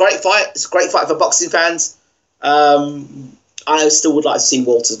it's a great fight. It's a great fight for boxing fans. I still would like to see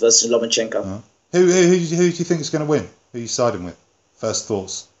Walters versus Lomachenko. Uh-huh. Who do you think is going to win? Who are you siding with? First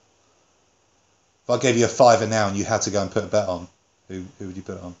thoughts. If I gave you a fiver now and you had to go and put a bet on, who would you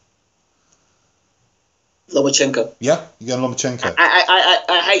put it on? Lomachenko. Yeah, you going Lomachenko.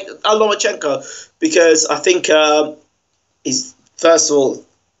 I hate Lomachenko because I think first of all,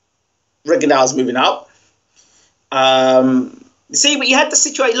 Rigondeaux's moving up. See, but you had the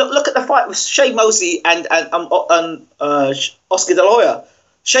situation. Look at the fight with Shea Mosley and Oscar De La Hoya.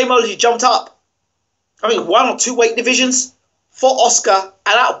 Shea Mosley jumped up. I mean, 1 or 2 weight divisions for Oscar and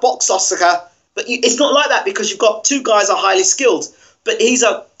outboxed Oscar. But it's not like that because you've got 2 guys are highly skilled. But they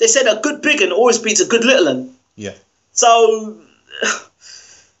said a good big un always beats a good little un. Yeah. So,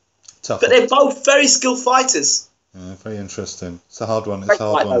 tough. But they're both very skilled fighters. Yeah, very interesting. It's a hard one. It's a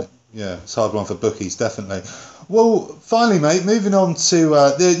hard one. Yeah, it's a hard one for bookies, definitely. Well, finally, mate, moving on to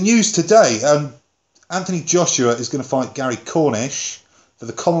the news today. Anthony Joshua is going to fight Gary Cornish for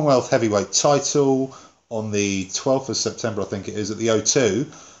the Commonwealth Heavyweight title on the 12th of September, I think it is, at the O2.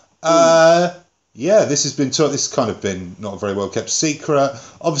 Yeah, this has kind of been not a very well kept secret.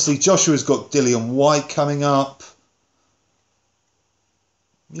 Obviously, Joshua's got Dillian White coming up.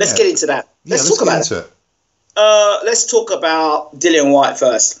 Let's get into that. Let's talk about it. Let's talk about Dillian White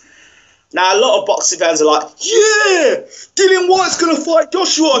first. Now, a lot of boxing fans are like, yeah, Dillian White's going to fight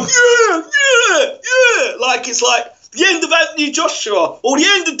Joshua. Yeah. Like, it's like the end of Anthony Joshua or the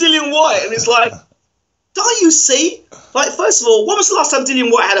end of Dillian White. And it's like, don't you see? Like, first of all, when was the last time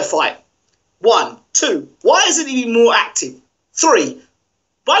Dillian White had a fight? 1, 2. Why isn't he more active? 3.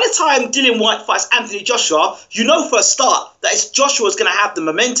 By the time Dillian White fights Anthony Joshua, you know for a start that it's Joshua's going to have the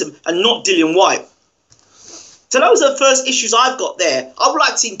momentum and not Dillian White. So those are the first issues I've got there. I would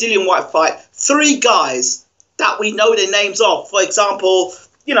like to see Dillian White fight 3 guys that we know their names of. For example,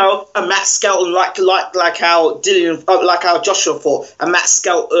 you know, a Matt Skelton, like how Joshua fought, a Matt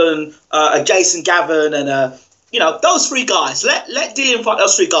Skelton, a Jason Gavin, and those 3 guys. Let Dillian fight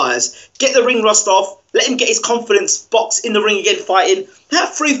those 3 guys. Get the ring rust off. Let him get his confidence box in the ring again, fighting.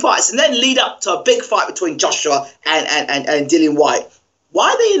 Have 3 fights, and then lead up to a big fight between Joshua and Dillian White. Why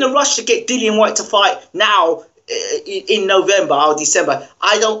are they in a rush to get Dillian White to fight now? In November or December,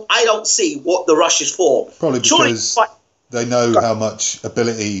 I don't see what the rush is for. Probably because they know how much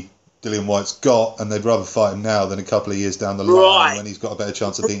ability Dillian White's got, and they'd rather fight him now than a couple of years down the line when he's got a better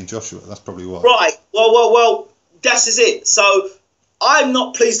chance of beating Joshua. That's probably why. Right. Well. That is it. So I'm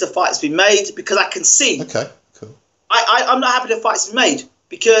not pleased the fight's been made because I can see. Okay. Cool. I'm not happy the fight's been made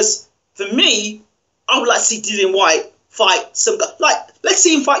because for me, I would like to see Dillian White fight some guy. Like, let's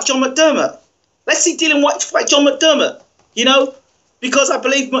see him fight John McDermott. Let's see Dillian White fight John McDermott, because I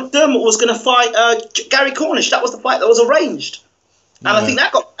believe McDermott was going to fight Gary Cornish. That was the fight that was arranged. And I think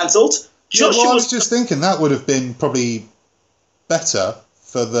that got cancelled. I was just thinking that would have been probably better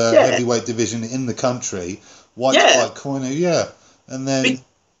for the heavyweight division in the country. White fight Cornish, and then...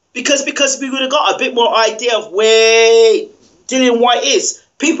 Because we would have got a bit more idea of where Dillian White is.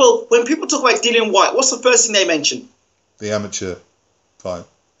 When people talk about Dillian White, what's the first thing they mention? The amateur fight.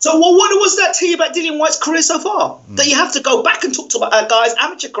 So what was that tell you about Dillian White's career so far? That you have to go back and talk to a guy's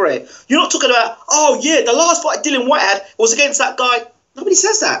amateur career. You're not talking about, the last fight Dillian White had was against that guy. Nobody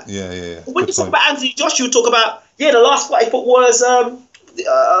says that. Yeah. When you talk about Anthony Joshua, you talk about, the last fight he fought was, what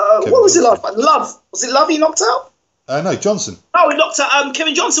was the last fight? Love. Was it Love he knocked out? No, Johnson. No, he knocked out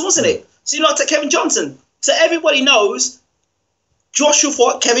Kevin Johnson, wasn't it? So he knocked out Kevin Johnson. So everybody knows Joshua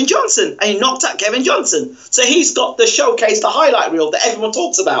fought Kevin Johnson, and he knocked out Kevin Johnson. So he's got the showcase, the highlight reel that everyone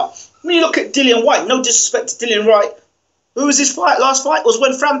talks about. When you look at Dillian White, no disrespect to Dillian White, who was his fight? Last fight was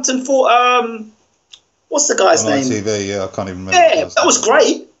when Frampton fought, what's the guy's name? TV, I can't even remember. Yeah, that was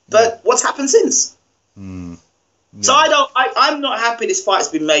great, but what's happened since? Yeah. So I'm not happy this fight's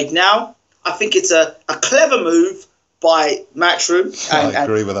been made now. I think it's a clever move by Matchroom. I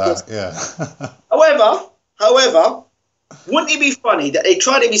agree with that, yeah. However, wouldn't it be funny that they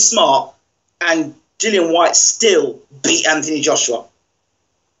tried to be smart and Dillian White still beat Anthony Joshua?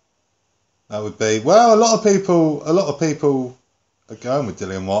 That would be a lot of people are going with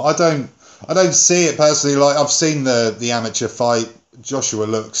Dillian White. I don't see it personally. Like, I've seen the amateur fight. Joshua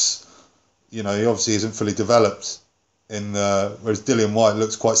looks, he obviously isn't fully developed whereas Dillian White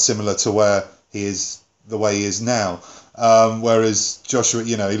looks quite similar to where he is, the way he is now. Whereas Joshua,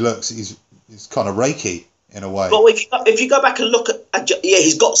 he's kind of raky in a way. But if you go back and look at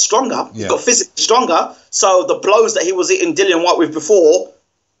he's got stronger. He's got physically stronger. So the blows that he was hitting Dillian White with before,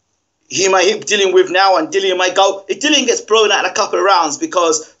 he may hit Dillian with now, and Dillian may go. If Dillian gets blown out in a couple of rounds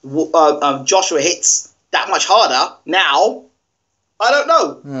because Joshua hits that much harder now, I don't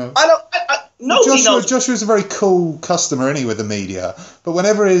know. Yeah. Nobody knows. Joshua's a very cool customer anyway with the media, but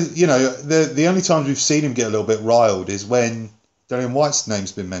whenever the only times we've seen him get a little bit riled is when Dillian White's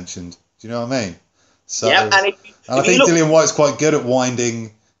name's been mentioned. Do you know what I mean? So, and I think Dillian White's quite good at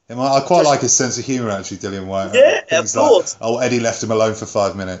winding him. I quite like his sense of humour, actually, Dillian White. Yeah, of course. Like, Eddie left him alone for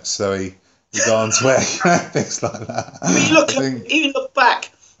 5 minutes, so he got on to it, things like that. Even look back.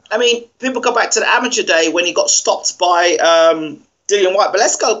 I mean, people go back to the amateur day when he got stopped by Dillian White. But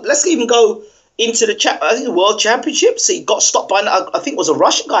let's even go into the World Championships. He got stopped by, I think it was a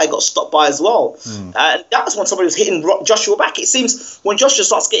Russian guy he got stopped by as well. And that was when somebody was hitting Joshua back. It seems when Joshua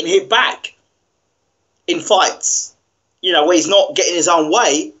starts getting hit back in fights, where he's not getting his own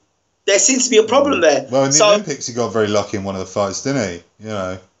way, there seems to be a problem there. Well, in the Olympics, he got very lucky in one of the fights, didn't he?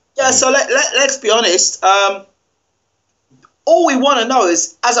 Yeah, so let's be honest. All we want to know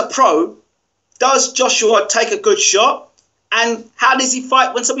is, as a pro, does Joshua take a good shot? And how does he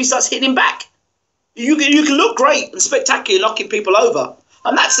fight when somebody starts hitting him back? You can look great and spectacular knocking people over.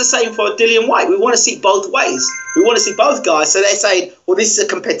 And that's the same for Dillian White. We want to see both ways. We want to see both guys. So they're saying, well, this is a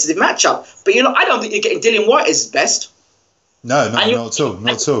competitive matchup. But, I don't think you're getting Dillian White as his best. No, not at all.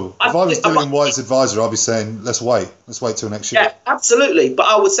 Not at all. If I was Dillian White's advisor, I'd be saying, let's wait. Let's wait till next year. Yeah, absolutely. But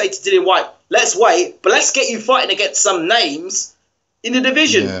I would say to Dillian White, let's wait, but let's get you fighting against some names in the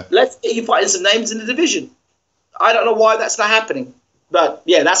division. Yeah. Let's get you fighting some names in the division. I don't know why that's not happening. But,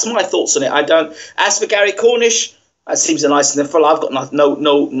 yeah, that's my thoughts on it. I don't. As for Gary Cornish, that seems a nice enough fellow. I've got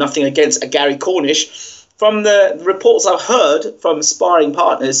nothing against a Gary Cornish. From the reports I've heard from sparring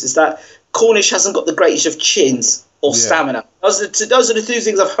partners is that Cornish hasn't got the greatest of chins or stamina. Those are the two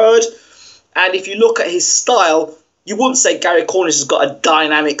things I've heard. And if you look at his style, you wouldn't say Gary Cornish has got a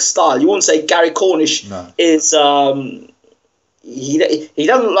dynamic style. You wouldn't say Gary Cornish is... He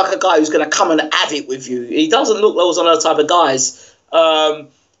doesn't look like a guy who's going to come and have it with you. He doesn't look like one of those type of guys.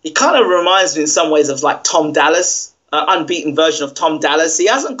 He kind of reminds me in some ways of like Tom Dallas, an unbeaten version of Tom Dallas. He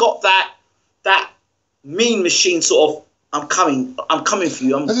hasn't got that mean machine sort of, I'm coming for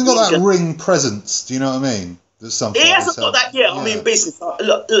you. Hasn't got that ring presence, do you know what I mean? He hasn't got that, I mean, basically,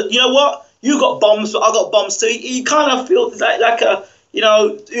 look, you know what? You got bombs, but I got bombs too. He kind of feels like a,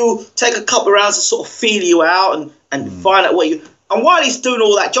 he'll take a couple of rounds to sort of feel you out and find out what you... And while he's doing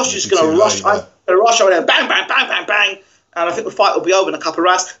all that, Josh is going to rush over there, bang, bang, bang, bang, bang. And I think the fight will be over in a couple of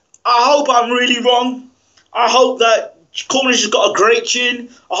rounds. I hope I'm really wrong. I hope that Cornish has got a great chin.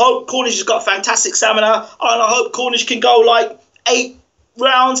 I hope Cornish has got fantastic stamina. And I hope Cornish can go like 8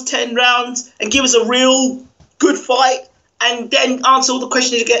 rounds, 10 rounds, and give us a real good fight. And then answer all the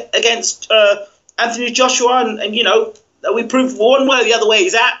questions against Anthony Joshua. And that we prove one way or the other way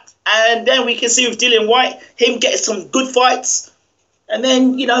he's at. And then we can see with Dillian White, him get some good fights. And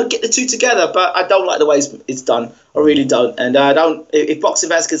then, get the two together. But I don't like the way it's done. I really don't. And I don't... If boxing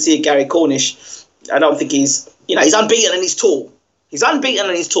fans can see Gary Cornish, I don't think he's... he's unbeaten and he's tall. He's unbeaten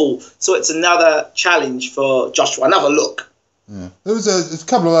and he's tall. So it's another challenge for Joshua. Another look. Yeah. There was a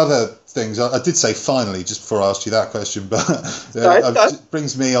couple of other things. I did say finally, just before I asked you that question. But it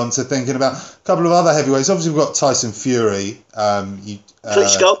brings me on to thinking about a couple of other heavyweights. Obviously, we've got Tyson Fury.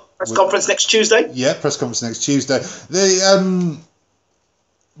 Klitschko. Press conference next Tuesday. Yeah, press conference next Tuesday.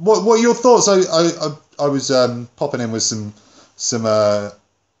 What are your thoughts? I was popping in with some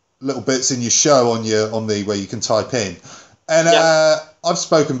little bits in your show on the where you can type in, and I've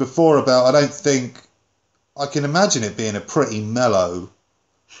spoken before about I don't think I can imagine it being a pretty mellow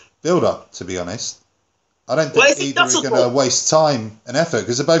build up. To be honest, I don't think either are going to waste time and effort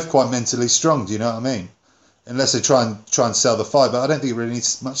because they're both quite mentally strong. Do you know what I mean? Unless they try and sell the fight, but I don't think it really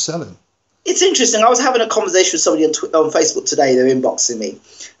needs much selling. It's interesting. I was having a conversation with somebody on Facebook today. They're inboxing me.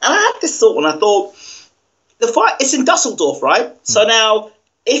 And I had this thought, and I thought, the fight, it's in Dusseldorf, right? So now,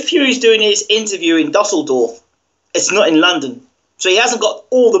 if Fury's doing his interview in Dusseldorf, it's not in London. So he hasn't got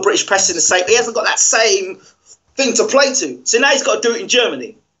all the British press in the same... He hasn't got that same thing to play to. So now he's got to do it in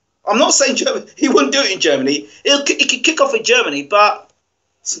Germany. I'm not saying Germany. He wouldn't do it in Germany. He could kick off in Germany, but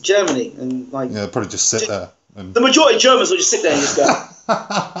it's in Germany. And probably just sit there. And... The majority of Germans will just sit there and just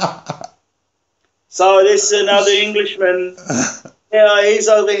go... So this is another Englishman. He's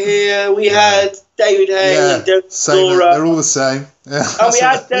over here. We had David Hayes. They're all the same. Yeah, and we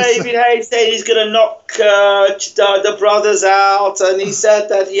had David Hayes saying he's going to knock the brothers out, and he said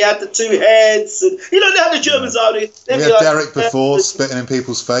that he had the 2 heads. And you know how the Germans are. We had Derek before spitting in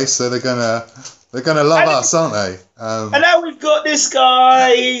people's face, so they're gonna love us, aren't they? And now we've got this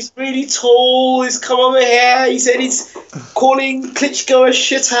guy. He's really tall. He's come over here. He said he's calling Klitschko a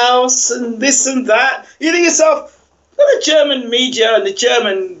shithouse and this and that. You think yourself, are the German media and the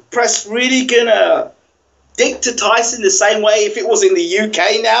German press really gonna dick to Tyson the same way if it was in the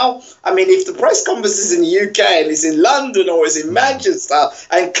UK now? I mean, if the press conference is in the UK and it's in London or it's in Manchester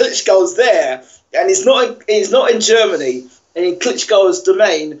and Klitschko's there and he's not in Germany and in Klitschko's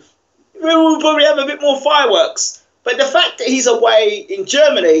domain, we'll probably have a bit more fireworks. But the fact that he's away in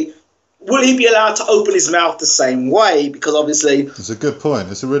Germany, will he be allowed to open his mouth the same way? Because obviously... It's a good point.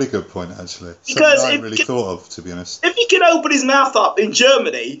 It's a really good point, actually. Because something I hadn't really thought of, to be honest. If he can open his mouth up in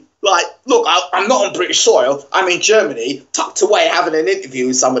Germany, like, look, I'm not on British soil. I'm in Germany, tucked away, having an interview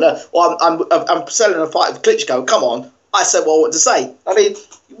with someone. Or I'm selling a fight with Klitschko. Come on. I said what I want to say. I mean,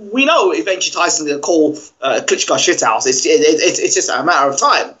 we know eventually Tyson's going to call Klitschko shithouse. It's just a matter of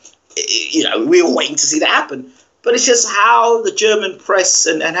time. We're all waiting to see that happen. But it's just how the German press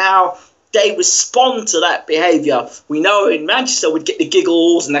and how they respond to that behaviour. We know in Manchester we'd get the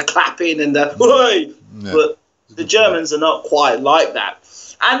giggles and the clapping and the hey, yeah. But the Germans are not quite like that.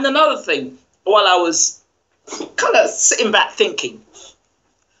 And another thing, while I was kind of sitting back thinking,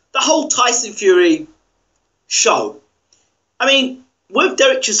 the whole Tyson Fury show. I mean, with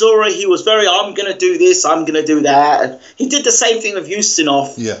Derek Chisora, he was very, I'm going to do this, I'm going to do that. And he did the same thing with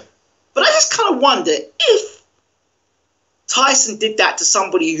Ustinov. Yeah. But I just kind of wonder if Tyson did that to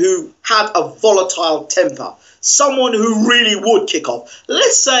somebody who had a volatile temper, someone who really would kick off.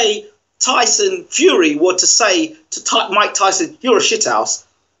 Let's say Tyson Fury were to say to Mike Tyson, you're a shithouse.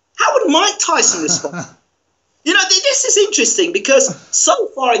 How would Mike Tyson respond? This is interesting because so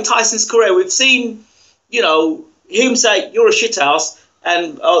far in Tyson's career, we've seen, him say, you're a shithouse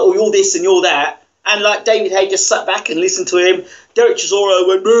and you're this and you're that. And like David Haye just sat back and listened to him. Derek Chisora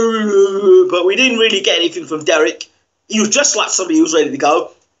went, but we didn't really get anything from Derek. He was just like somebody who was ready to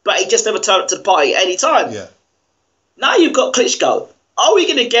go, but he just never turned up to the party at any time. Yeah. Now you've got Klitschko. Are we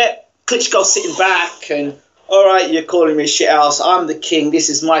going to get Klitschko sitting back and, all right, you're calling me a shithouse, I'm the king, this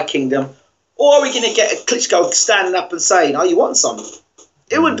is my kingdom? Or are we going to get Klitschko standing up and saying, oh, you want some?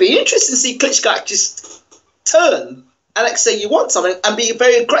 It would be interesting to see Klitschko just turn and say you want something and be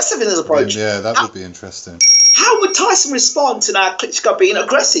very aggressive in his approach. Yeah, that would be interesting. How would Tyson respond to now Klitschko being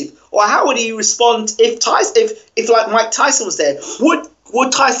aggressive? Or how would he respond if like Mike Tyson was there?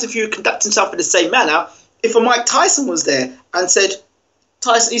 Would Tyson Fury conduct himself in the same manner if a Mike Tyson was there and said,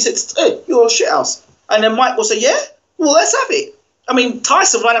 Tyson, he said, hey, you're a shithouse. And then Mike will say, yeah, well, let's have it. I mean,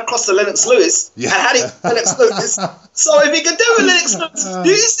 Tyson ran across to Lennox Lewis and had it with Lennox Lewis. So if he could do it with Lennox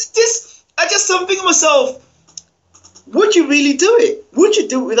Lewis, I just think to myself, would you really do it? Would you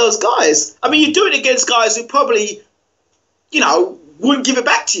do it with those guys? I mean, you do it against guys who probably, wouldn't give it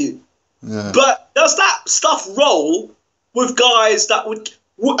back to you. Yeah. But does that stuff roll with guys that would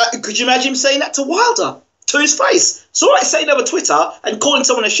could you imagine him saying that to Wilder? To his face. It's all right saying over Twitter and calling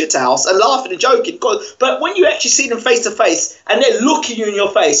someone a shithouse and laughing and joking. But when you actually see them face to face and they're looking you in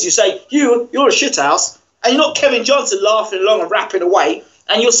your face, you say, you're a shithouse. And you're not Kevin Johnson laughing along and rapping away.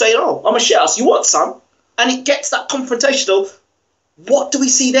 And you're saying, oh, I'm a shithouse. You want some? And it gets that confrontational. What do we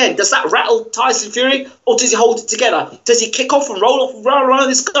see then? Does that rattle Tyson Fury? Or does he hold it together? Does he kick off and roll around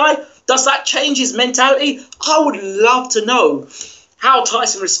this guy? Does that change his mentality? I would love to know how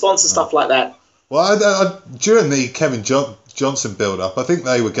Tyson responds to stuff like that. Well, during the Kevin Johnson build-up, I think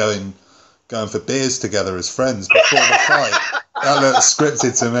they were going for beers together as friends before the fight. That looked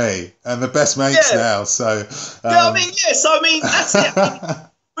scripted to me. And the best mates now, so... So, that's it.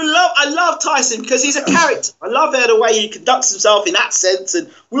 I love Tyson because he's a character. I love the way he conducts himself in that sense.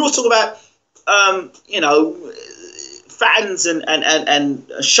 And we always talk about, fans and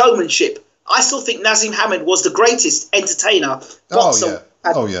showmanship. I still think Nazim Hamid was the greatest entertainer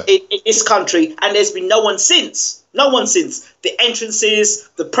in this country, and there's been no one since. The entrances,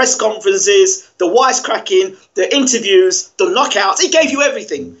 the press conferences, the wisecracking, the interviews, the knockouts. He gave you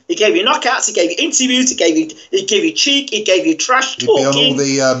everything. He gave you knockouts. He gave you interviews. He gave you cheek. He gave you trash talking. He'd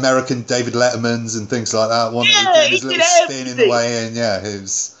be on all the American David Lettermans and things like that. He did his little spin in the way in. Yeah,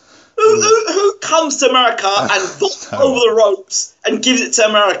 Who comes to America and falls over the ropes and gives it to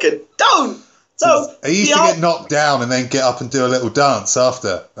American? Don't. So he used to get knocked down and then get up and do a little dance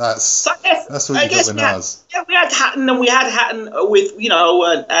after. That's what you got with Nas. Yeah, we had Hatton with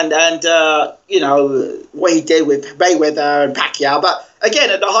what he did with Mayweather and Pacquiao. But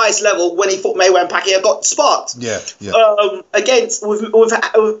again, at the highest level, when he fought Mayweather and Pacquiao, got sparked. Yeah. Against with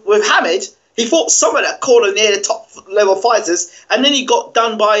Hamid, he fought some of that corner near the top level fighters, and then he got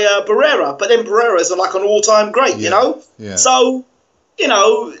done by Barrera. But then Barrera's like an all-time great, Yeah. So.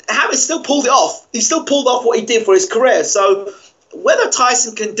 Hamid still pulled it off. He still pulled off what he did for his career. So whether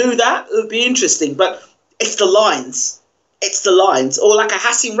Tyson can do that, it would be interesting. But it's the lines. Or like a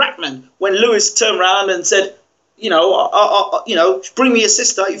Hassim Rahman, when Lewis turned around and said, bring me a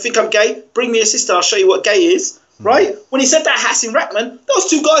sister. You think I'm gay? Bring me a sister. I'll show you what gay is. Right? When he said that, Hassim Rahman, those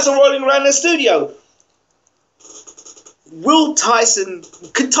two guys are rolling around in the studio.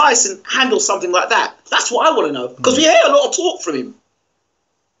 Could Tyson handle something like that? That's what I want to know. Because we hear a lot of talk from him.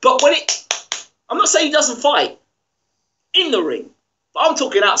 But I'm not saying he doesn't fight in the ring, but I'm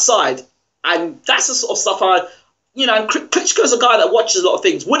talking outside. And that's the sort of stuff and Klitschko's a guy that watches a lot of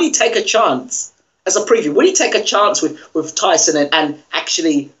things. Would he take a chance as a preview? Would he take a chance with Tyson and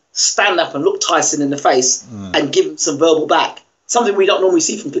actually stand up and look Tyson in the face and give him some verbal back? Something we don't normally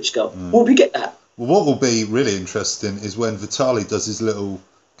see from Klitschko. Will we get that? Well, what will be really interesting is when Vitaly does his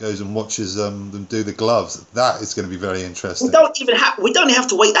goes and watches them do the gloves. That is going to be very interesting. We don't have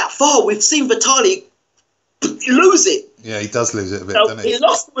to wait that far. We've seen Vitaly lose it. Yeah, he does lose it a bit, doesn't he? He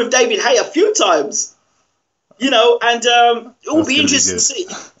lost it with David Hay a few times. And it will be interesting to see.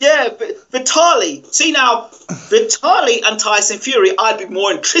 Yeah, but Vitaly. See now, Vitaly and Tyson Fury, I'd be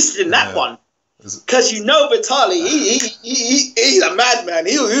more interested in that one. Because Vitaly, he's a madman.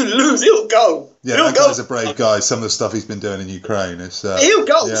 He'll lose. He'll go. Yeah, that guy's a brave guy. Some of the stuff he's been doing in Ukraine is. He'll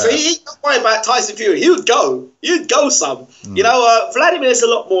go. Yeah. See, don't worry about Tyson Fury. He'll go. He'll go some. Vladimir's a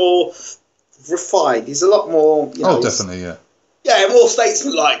lot more refined. He's a lot more. Definitely, yeah. Yeah, more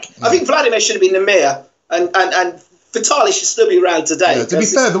statesman-like. I think Vladimir should have been the mayor, and Vitaly should still be around today. Yeah, to be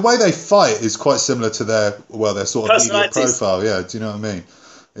fair, the way they fight is quite similar to their sort of media profile. Yeah, do you know what I mean?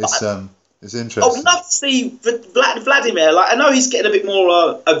 It's interesting. I would love to see Vladimir. Like, I know he's getting a bit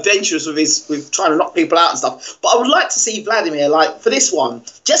more adventurous with trying to knock people out and stuff, but I would like to see Vladimir, like, for this one,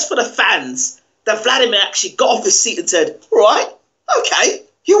 just for the fans, that Vladimir actually got off his seat and said, "All right, okay,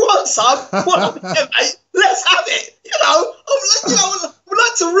 you want some? What, mate? Let's have it." I would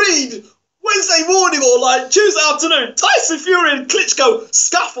like to read Wednesday morning or like Tuesday afternoon, Tyson Fury and Klitschko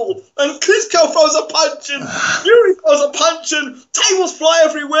scuffle, and Klitschko throws a punch, and Fury throws a punch, and tables fly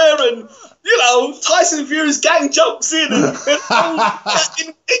everywhere, and Tyson Fury's gang jumps in and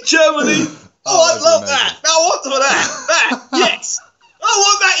in Germany. I'd love that. Now I want some of that. Yes. I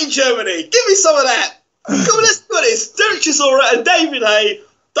want that in Germany. Give me some of that. Come on, let's do this. Derek Chisora and David Hay.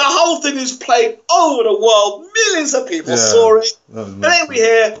 The whole thing is played over the world. Millions of people saw it. And then we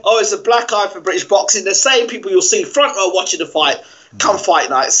hear, it's a black eye for British boxing. The same people you'll see front row watching the fight come fight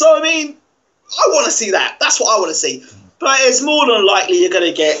night. So, I mean, I want to see that. That's what I want to see. But it's more than likely you're going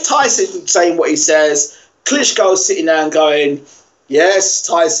to get Tyson saying what he says, Klitschko sitting there and going, "Yes,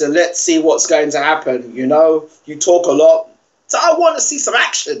 Tyson, let's see what's going to happen. You talk a lot." So I want to see some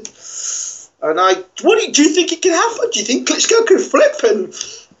action. And do you think it can happen? Do you think Klitschko could flip and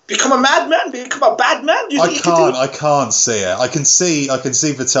become a madman, become a bad man? I can't see it. I can see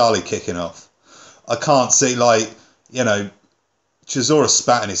Vitaly kicking off. I can't see Chisora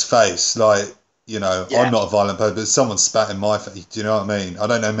spat in his face. I'm not a violent person, but someone spat in my face. Do you know what I mean? I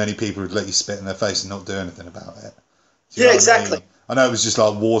don't know many people who'd let you spit in their face and not do anything about it. Exactly. I know it was just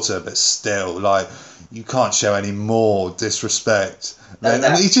like water, but still, you can't show any more disrespect.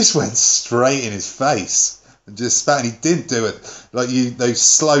 And he just went straight in his face and just spat, and he didn't do it. They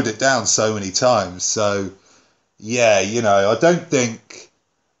slowed it down so many times. So, yeah, I don't think,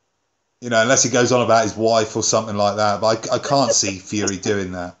 unless he goes on about his wife or something like that, but I can't see Fury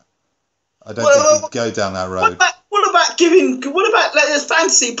doing that. I don't think he'd go down that road. What about like,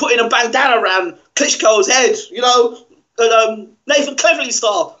 fantasy putting a bandana around Klitschko's head, Nathan Cleverly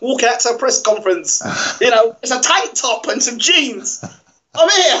style, walking out to a press conference, it's a tank top and some jeans. I'm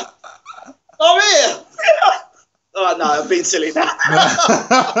here. Oh no, I'm being silly now.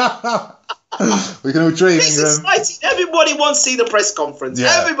 We can all dream. It's exciting. Everybody wants to see the press conference.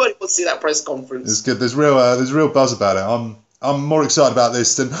 Yeah. Everybody wants to see that press conference. It's good. There's real buzz about it. I'm more excited about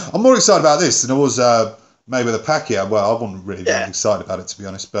this than I was Mayweather Pacquiao. Well, I wasn't really excited about it, to be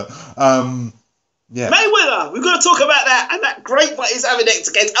honest, but yeah. Mayweather, we've got to talk about that and that great fight he's having next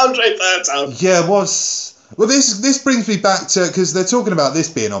against Andre Berto. Yeah, it was. Well, this brings me back to, because they're talking about this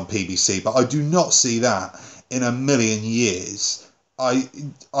being on PBC, but I do not see that in a million years. I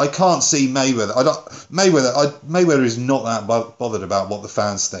can't see Mayweather. Mayweather is not that bothered about what the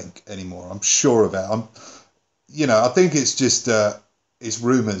fans think anymore. I'm sure of it. I think it's just it's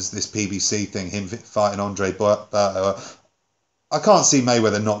rumours, this PBC thing, him fighting Andre Berto. I can't see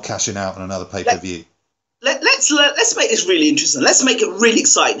Mayweather not cashing out on another pay-per-view. Let's make this really interesting. Let's make it really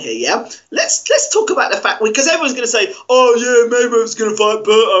exciting here, yeah? Let's talk about the fact, because everyone's going to say, "Oh yeah, Mayweather's going to fight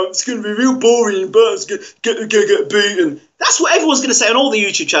Berto. It's going to be real boring and Berto's going to get beaten." That's what everyone's going to say on all the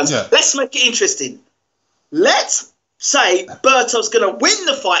YouTube channels. Yeah. Let's make it interesting. Let's say Berto's going to win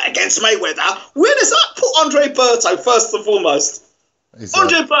the fight against Mayweather. Where does that put Andre Berto, first and foremost?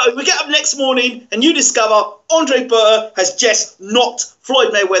 Andre Berto, we get up next morning and you discover Andre Berto has just knocked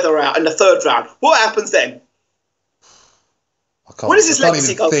Floyd Mayweather out in the third round. What happens then? Where does his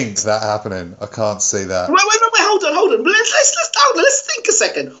legacy go? I can't even think that happening. I can't see that. Wait, hold on. Let's think a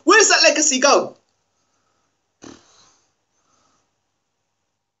second. Where does that legacy go?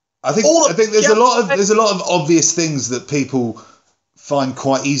 I think there's a lot of obvious things that people find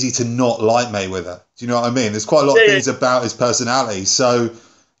quite easy to not like Mayweather. Do you know what I mean? There's quite a lot of things about his personality. So,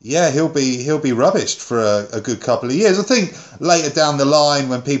 yeah, he'll be rubbished for a good couple of years. I think later down the line,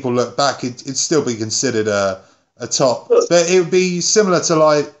 when people look back, it'd still be considered a top. But it would be similar to,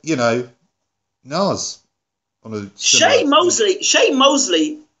 like, you know, Nas. Shane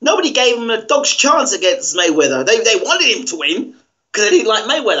Mosley, nobody gave him a dog's chance against Mayweather. They wanted him to win because they didn't like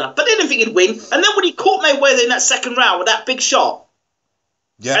Mayweather, but they didn't think he'd win. And then when he caught Mayweather in that second round with that big shot,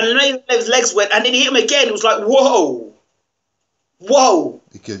 and Mayweather's legs went, and then he hit him again, it was like, whoa.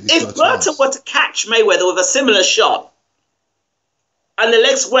 If Berto were to catch Mayweather with a similar shot, and the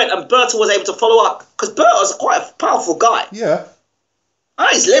legs went, and Berto was able to follow up, because Berto's quite a powerful guy. Yeah.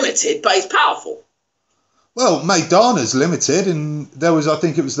 He's limited, but he's powerful. Well, Maidana's limited, and there was, I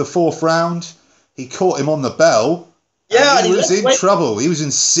think it was the 4th round, he caught him on the bell. Yeah, and he was in trouble. He was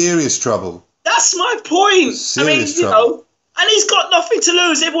in serious trouble. That's my point. Serious trouble. You know, and he's got nothing to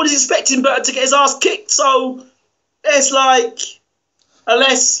lose. Everybody's expecting Berto to get his ass kicked, so it's like,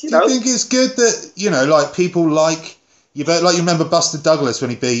 unless, you know. Do you think it's good that, you know, like, people like you remember Buster Douglas when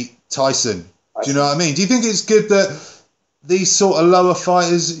he beat Tyson? Do you know what I mean? Do you think it's good that these sort of lower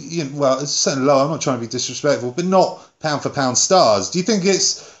fighters, you know, well, it's certainly low, I'm not trying to be disrespectful, but not pound for pound stars. Do you think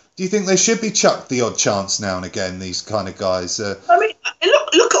they should be chucked the odd chance now and again, these kind of guys? I mean,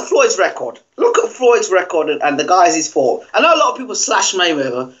 look at Floyd's record. Look at Floyd's record and the guys he's fought. I know a lot of people slash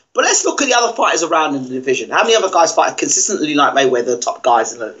Mayweather, but let's look at the other fighters around in the division. How many other guys fight consistently like Mayweather, the top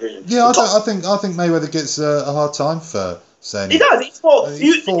guys in the division? Yeah, I think Mayweather gets a hard time for saying he does. He's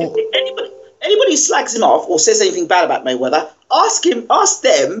fought. Anybody slags him off or says anything bad about Mayweather, ask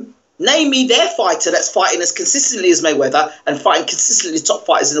them, name me their fighter that's fighting as consistently as Mayweather and fighting consistently top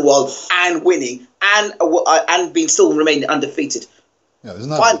fighters in the world and winning and being still remaining undefeated. Yeah, there's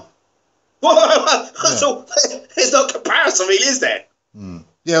no. So there's no comparison, really, is there?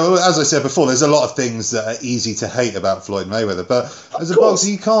 Yeah, well, as I said before, there's a lot of things that are easy to hate about Floyd Mayweather, but as a boxer,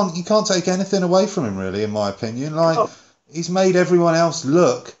 you can't take anything away from him, really, in my opinion. Like, he's made everyone else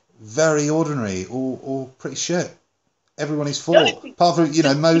look very ordinary or pretty shit. Everyone he's fought, apart from, you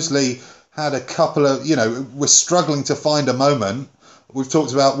know, Mosley had a couple of, you know, we're struggling to find a moment. We've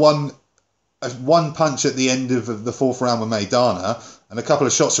talked about one punch at the end of the 4th round with Maidana and a couple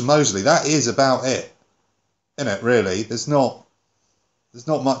of shots from Mosley. That is about it, isn't it? Really, there's not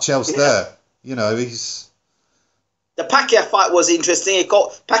much else there. You know, the Pacquiao fight was interesting.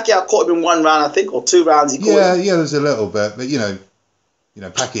 Pacquiao caught him in 1 round, I think, or 2 rounds. Yeah, there's a little bit, but you know,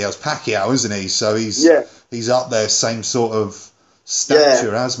 Pacquiao's Pacquiao, isn't he? So he's up there, same sort of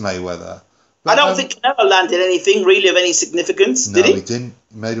stature as Mayweather. But, I don't think Canelo landed anything really of any significance. No, did he? He didn't.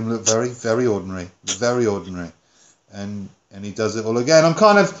 He made him look very, very ordinary, and he does it all again. I'm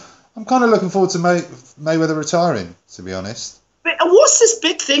kind of looking forward to Mayweather retiring, to be honest. But what's this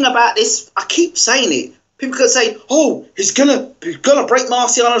big thing about this? I keep saying it. People could say, "Oh, he's gonna break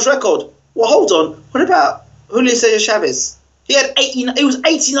Marciano's record." Well, hold on. What about Julio Cesar Chavez? He was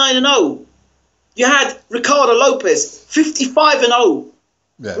 89-0. You had Ricardo Lopez 55-0.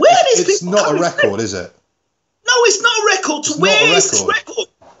 Yeah, it's not a record, is it? No, it's not a record. Where is this record?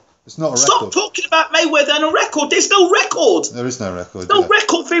 It's not a record. Stop talking about Mayweather and a record. There's no record. There is no record. There's no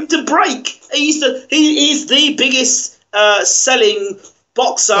record for him to break. He is the biggest selling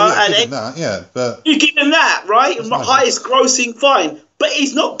boxer. Give him that, but you give him that, right? Highest grossing, fine. But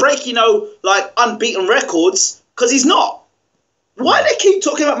he's not breaking like unbeaten records because he's not. Why do they keep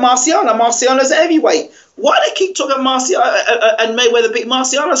talking about Marciano? Marciano's a heavyweight. Why do they keep talking about Marciano and Mayweather beat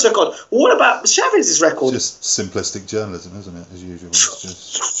Marciano's record? What about Chavez's record? Just simplistic journalism, isn't it? As usual. It's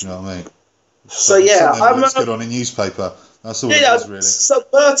just, you know what I mean? So yeah, I'm good on a newspaper. That's all it is, really. So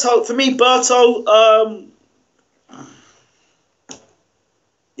Berto,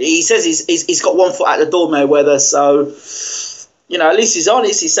 he says he's got 1 foot out the door, Mayweather. So, you know, at least he's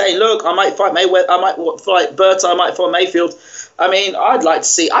honest. He's saying, look, I might fight Mayweather, I might fight Berto, I might fight Mayfield. I mean, I'd like to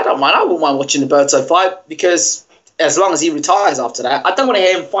see. I don't mind. I wouldn't mind watching the Berto fight because as long as he retires after that, I don't want to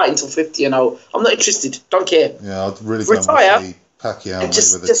hear him fight until 50-0. I'm not interested. Don't care. Yeah, I'd really don't want to see Pacquiao and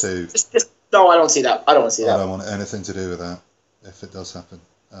Mayweather too. No, I don't see that. I don't want to see that. I don't want anything to do with that if it does happen.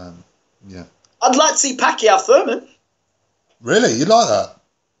 Yeah. I'd like to see Pacquiao Thurman. Really? You'd like that?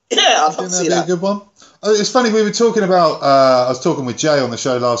 Yeah, I'd love to see that. That'd be a good one. It's funny, we were talking about, I was talking with Jay on the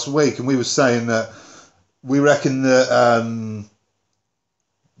show last week, and we were saying that we reckon that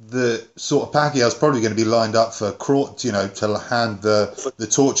the sort of Pacquiao's probably going to be lined up for to hand the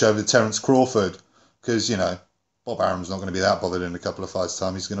torch over to Terence Crawford, because Bob Arum's not going to be that bothered in a couple of fights'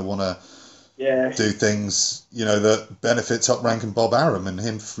 time. He's going to want to do things that benefit top ranking Bob Arum, and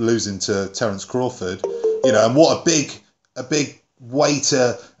him losing to Terence Crawford, and what a big way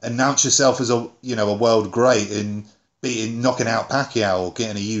to announce yourself as a world great in knocking out Pacquiao or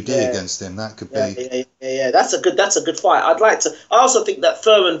getting a UD against him. That could be. Yeah. That's a good fight. I also think that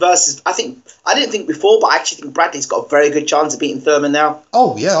Thurman versus. I didn't think before, but I actually think Bradley's got a very good chance of beating Thurman now.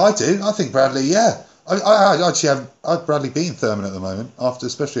 Oh yeah, I do. I think Bradley. Yeah, I actually have Bradley beating Thurman at the moment,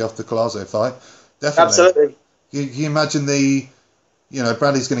 especially after the Collazo fight. Definitely. Absolutely. Can you imagine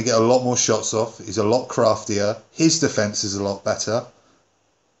Bradley's going to get a lot more shots off. He's a lot craftier. His defense is a lot better.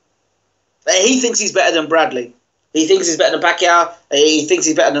 He thinks he's better than Bradley. He thinks he's better than Pacquiao. He thinks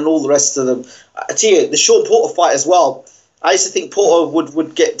he's better than all the rest of them. I tell you, the Sean Porter fight as well. I used to think Porter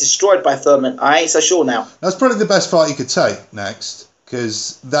would get destroyed by Thurman. I ain't so sure now. That's probably the best fight he could take next,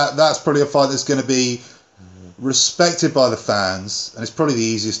 because that's probably a fight that's going to be respected by the fans, and it's probably the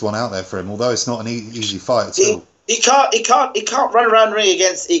easiest one out there for him. Although it's not an easy fight at all. He can't run around the ring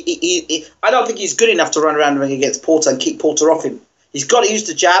against. I don't think he's good enough to run around the ring against Porter and keep Porter off him. He's got to use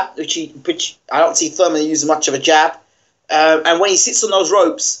the jab, which I don't see Thurman using much of a jab. And when he sits on those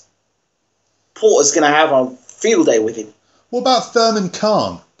ropes, Porter's going to have a field day with him. What about Thurman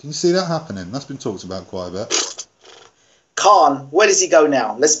Khan? Can you see that happening? That's been talked about quite a bit. Khan, where does he go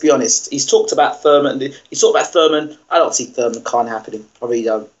now? Let's be honest. He's talked about Thurman. I don't see Thurman Khan happening. I really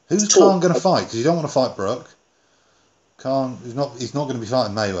don't. Who's Khan going to fight? Because you don't want to fight Brook. Khan, he's not going to be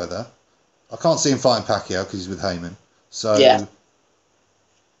fighting Mayweather. I can't see him fighting Pacquiao because he's with Heyman. So yeah.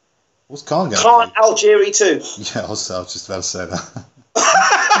 What's Khan going to do? Khan Algieri too. Yeah, I was just about to say that.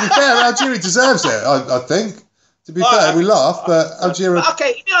 To be fair, Algieri deserves it, I think. To be fair, we laugh, but Algieri...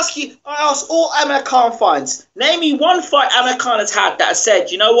 Okay, let me ask you, I ask all Amir Khan fights, name me one fight Amir Khan has had that has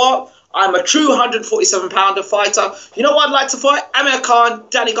said, you know what, I'm a true 147-pounder fighter. You know what I'd like to fight? Amir Khan,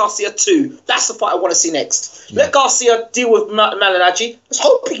 Danny Garcia 2. That's the fight I want to see next. Yeah. Let Garcia deal with Malignaggi. Let's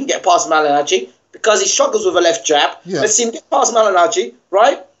hope he can get past Malignaggi, because he struggles with a left jab. Yeah. Let's see him get past Malignaggi,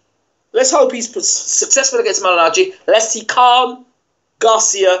 right? Let's hope he's successful against Malignaggi. Let's see Khan,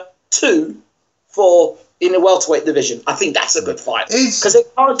 Garcia 2 in the welterweight division. I think that's a good fight. Because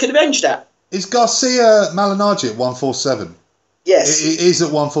Khan could avenge that. Is Garcia Malignaggi at 147? Yes. It is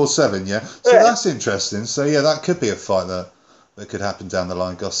at 147, yeah? So that's interesting. So, yeah, that could be a fight that could happen down the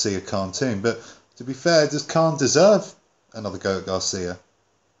line, Garcia-Khan team. But, to be fair, does Khan deserve another go at Garcia?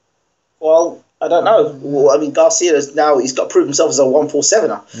 Well, I don't know. Well, I mean, Garcia he's got to prove himself as a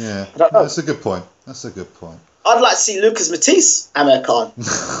 147er. Yeah, I don't know. That's a good point. I'd like to see Lucas Matisse, Amir Khan.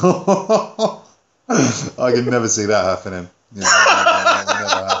 I can never see that happening. Yeah, that would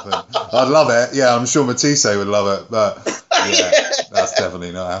never happen. I'd love it. Yeah, I'm sure Matisse would love it, but yeah, that's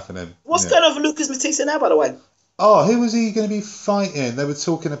definitely not happening. What's going on for Lucas Matisse now, by the way? Oh, who was he going to be fighting? They were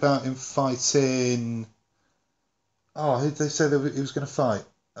talking about him fighting. Oh, who did they say that he was going to fight?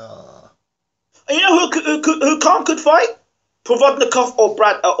 You know who Khan could fight? Provodnikov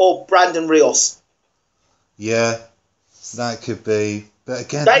or Brandon Rios. Yeah, that could be. But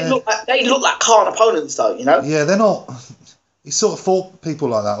again, they look like Khan opponents, though. You know. Yeah, they're not. He sort of fought people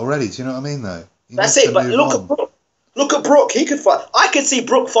like that already. Do you know what I mean, though? That's it. But look at Brook. He could fight. I could see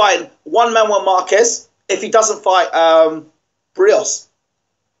Brook fighting one Marquez if he doesn't fight Rios.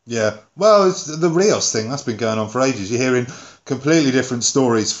 Yeah. Well, it's the Rios thing that's been going on for ages. You're hearing completely different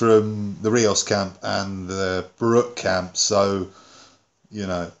stories from the Rios camp and the Brook camp. So,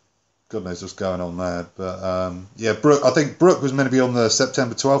 God knows what's going on there. But, yeah, Brook. I think Brook was meant to be on the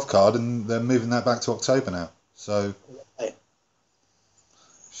September 12th card, and they're moving that back to October now. So,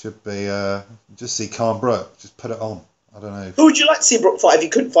 should be, just see Khan Brook. Just put it on. I don't know. Who would you like to see Brook fight if you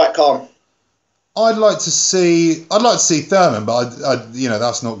couldn't fight Khan? I'd like to see Thurman, but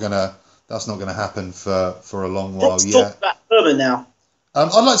that's not gonna happen for a long while Brook's yet. Talking about Thurman now.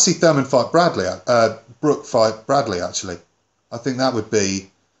 I'd like to see Thurman fight Bradley. Brook fight Bradley. Actually, I think that would be,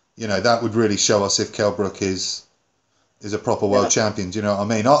 that would really show us if Kell Brook is a proper world champion. Do you know what I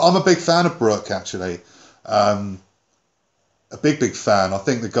mean? I'm a big fan of Brook, actually. A big fan. I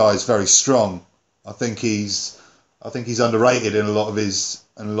think the guy's very strong. I think he's underrated in a lot of his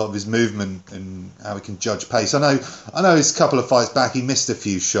movement and how he can judge pace. I know his couple of fights back he missed a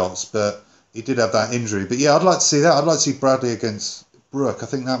few shots, but he did have that injury. But yeah, I'd like to see that. I'd like to see Bradley against Brook. I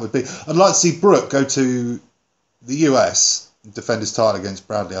think that would be. I'd like to see Brook go to the US and defend his title against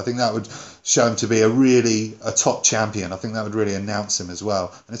Bradley. I think that would show him to be a top champion. I think that would really announce him as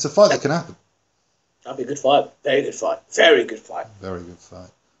well. And it's a fight that can happen. That'd be a good fight. Very good fight. Very good fight. Very good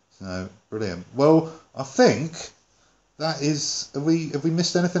fight. So brilliant. Well, I think that is. Have we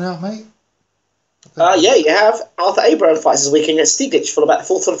missed anything out, mate? Yeah, you have. Arthur Abraham fights this weekend against Stiglitz for about the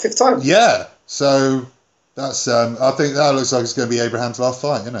fourth or the fifth time. Yeah. So that's. I think that looks like it's going to be Abraham's last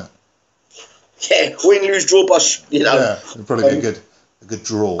fight, isn't it? Yeah, win, lose, draw, you know. Yeah, it'll probably be a good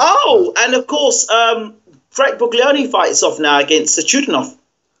draw. Oh, and of course, Frank Buglioni fights off now against Chudinov.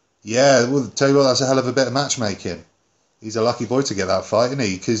 Yeah, well, tell you what, that's a hell of a bit of matchmaking. He's a lucky boy to get that fight, isn't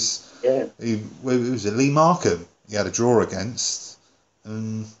he? Because it was Lee Markham he had a draw against.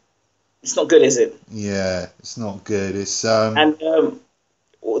 It's not good, is it? Yeah, it's not good. It's and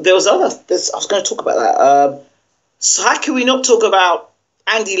there was I was going to talk about that. So how can we not talk about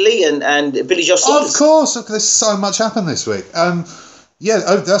Andy Lee and Billy Joe Saunders? Of course, look, there's so much happened this week.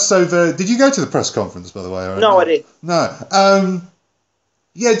 That's over. Did you go to the press conference, by the way? No, I didn't. No.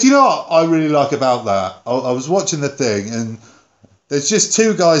 Yeah, do you know what I really like about that? I was watching the thing, and there's just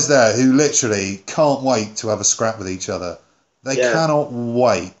two guys there who literally can't wait to have a scrap with each other. They cannot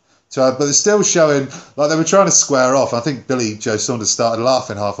wait. But they're still showing, like they were trying to square off. I think Billy Joe Saunders started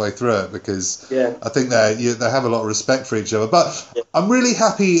laughing halfway through it because I think they have a lot of respect for each other. But I'm really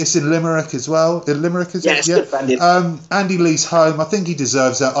happy it's in Limerick as well. In Limerick, is it? It's good for Andy. Andy Lee's home. I think he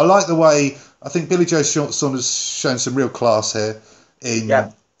deserves that. I like the way, I think Billy Joe Saunders shown some real class here in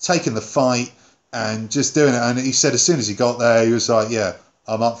taking the fight and just doing it. And he said as soon as he got there, he was like, yeah,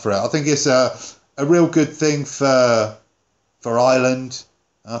 I'm up for it. I think it's a real good thing for Ireland.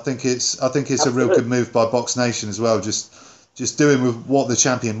 I think it's Absolutely. A real good move by Box Nation as well, just doing with what the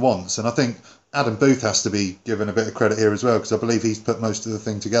champion wants. And I think Adam Booth has to be given a bit of credit here as well, because I believe he's put most of the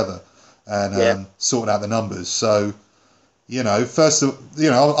thing together and sorted out the numbers. So, first,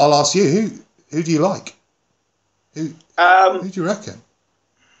 I'll ask you, who do you like? Who do you reckon?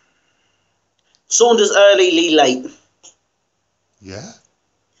 Saunders early, Lee late. Yeah.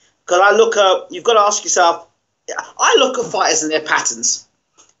 Because you've got to ask yourself, I look at fighters and their patterns.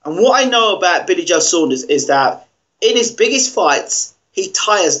 And what I know about Billy Joe Saunders is that in his biggest fights, he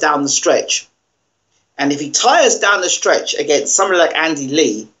tires down the stretch. And if he tires down the stretch against somebody like Andy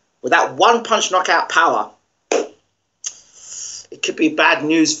Lee, with that one-punch knockout power, it could be bad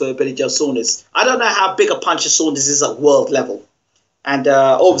news for Billy Joe Saunders. I don't know how big a puncher Saunders is at world level. And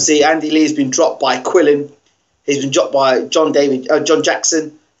obviously, Andy Lee has been dropped by Quillen. He's been dropped by John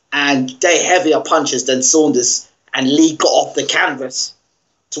Jackson. And they're heavier punchers than Saunders. And Lee got off the canvas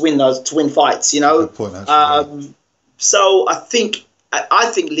to win fights, Good point, actually, So I think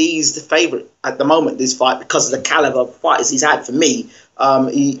Lee's the favourite at the moment in this fight because of the caliber of fighters he's had. For me,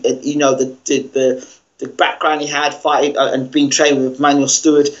 the background he had fighting and being trained with Manuel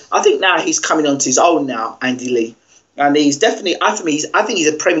Stewart. I think now he's coming onto his own now, Andy Lee, and he's definitely. I think he's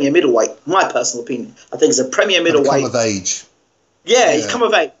a premier middleweight. My personal opinion. I think he's a premier middleweight. Come of age. Yeah, he's come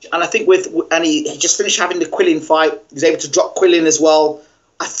of age, and I think he just finished having the Quillen fight. He was able to drop Quillen as well.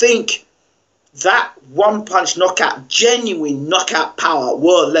 I think that one-punch knockout, genuine knockout power,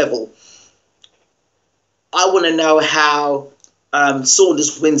 world level. I want to know how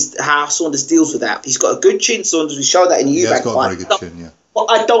Saunders wins, how Saunders deals with that. He's got a good chin, Saunders. We showed that in the Eubank fight. He's got a very good chin, yeah. But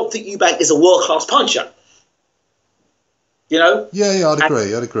I don't think Eubank is a world-class puncher. Yeah,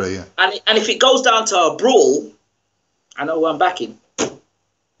 I'd agree, yeah. And if it goes down to a brawl, I know who I'm backing.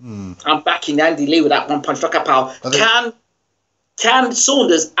 I'm backing Andy Lee with that one-punch knockout power. Can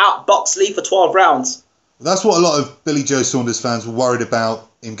Saunders outbox Lee for 12 rounds? That's what a lot of Billy Joe Saunders fans were worried about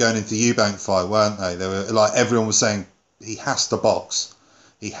him going into the Eubank fight, weren't they? They were like, everyone was saying he has to box.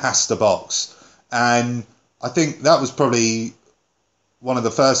 He has to box. And I think that was probably one of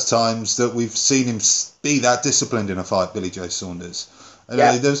the first times that we've seen him be that disciplined in a fight, Billy Joe Saunders.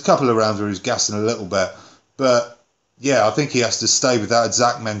 There was a couple of rounds where he was gassing a little bit. But, yeah, I think he has to stay with that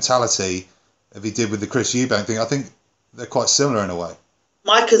exact mentality if he did with the Chris Eubank thing. I think they're quite similar in a way.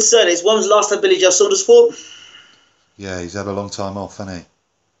 My concern is, when was the last time Billy Joe Saunders fought? Yeah, he's had a long time off, hasn't he?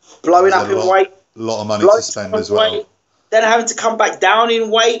 Blowing up in weight. A lot of money to spend as well. Then having to come back down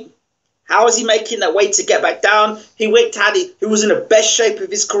in weight. How is he making that weight to get back down? He was in the best shape of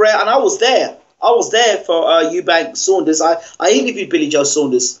his career, and I was there. I was there for Eubank Saunders. I interviewed Billy Joe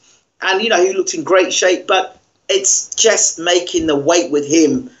Saunders, and he looked in great shape, but it's just making the weight with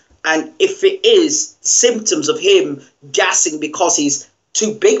him. And if it is symptoms of him gassing because he's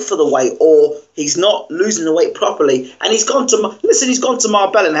too big for the weight or he's not losing the weight properly, and he's gone to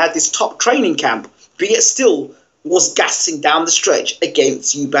Marbella and had this top training camp, but yet still was gassing down the stretch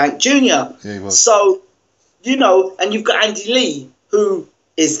against Eubank Jr. Yeah, he was. So, and you've got Andy Lee, who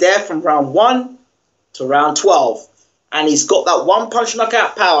is there from round 1 to round 12, and he's got that one-punch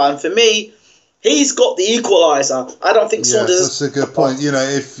knockout power, and for me, he's got the equaliser. I don't think Saunders... That's a good point.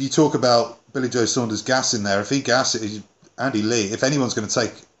 If you talk about Billy Joe Saunders gassing there, if he gasses Andy Lee, if anyone's going to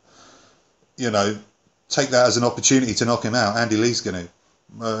take that as an opportunity to knock him out, Andy Lee's going to.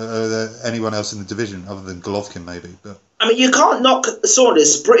 Anyone else in the division other than Golovkin maybe, but I mean, you can't knock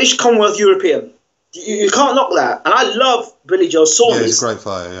Saunders, British, Commonwealth, European. You can't knock that. And I love Billy Joe Saunders. Yeah, he's a great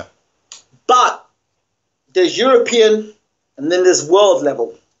fighter, yeah. But there's European and then there's world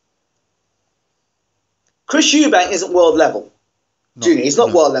level. Chris Eubank isn't world level. Junior, he's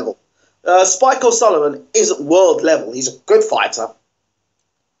not world level. Spike O'Sullivan isn't world level. He's a good fighter.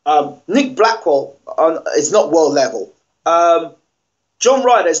 Nick Blackwell is not world level. John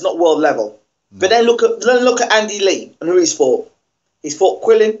Ryder is not world level. No. But then look at Andy Lee and who he's fought. He's fought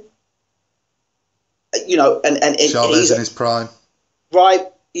Quillen. You know, and Chavez in his prime. Right.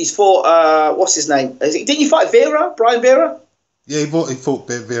 He's fought what's his name? Didn't he fight Vera? Brian Vera? Yeah, he fought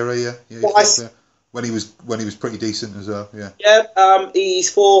Vera. Yeah. Twice. When he was pretty decent as well. Yeah. Yeah. He's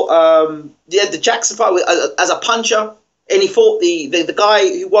fought the Jackson fight as a puncher, and he fought the guy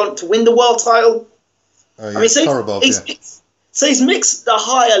who wanted to win the world title. Oh yeah. I mean, so he's mixed the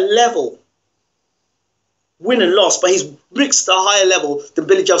higher level. Win and loss, but he's mixed the higher level than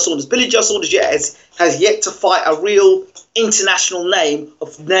Billy Joe Saunders. Billy Joe Saunders has yet to fight a real international name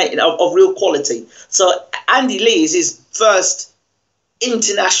of real quality. So Andy Lee is his first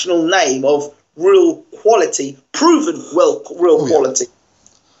international name of real quality, proven real quality.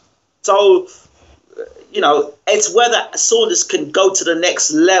 So, you know, it's whether Saunders can go to the next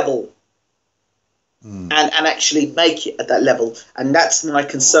level and actually make it at that level, and that's my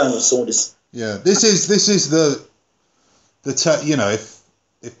concern with Saunders. Yeah, this is the you know,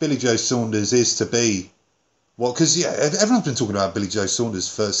 if Billy Joe Saunders is to be because everyone's been talking about Billy Joe Saunders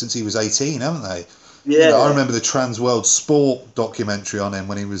since he was 18, haven't they? Yeah, you know, I remember the Trans World Sport documentary on him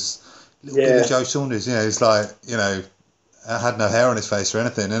when he was little Billy Joe Saunders. Yeah, he's like, you know, had no hair on his face or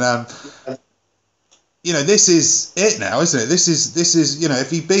anything, and you know, this is it now, isn't it? This is you know, if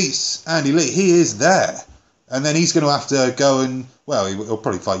he beats Andy Lee, he is there. And then he's going to have to go and he'll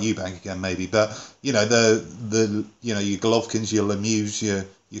probably fight Eubank again, maybe. But you know the you know, your Golovkins, your Lemieux,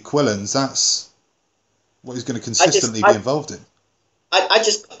 your Quillens. That's what he's going to consistently be involved in. I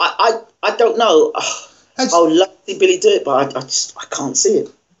don't know. I would love to see Billy do it, but I can't see it.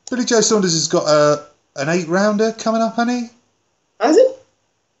 Billy Joe Saunders has got an 8-rounder coming up, hasn't he? Has it?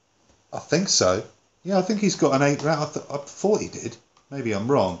 I think so. Yeah, I think he's got an 8-round. I thought he did. Maybe I'm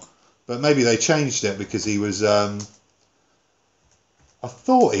wrong. But maybe they changed it because he was. I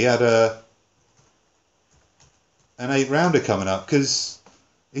thought he had an 8-rounder coming up because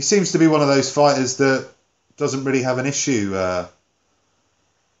he seems to be one of those fighters that doesn't really have an issue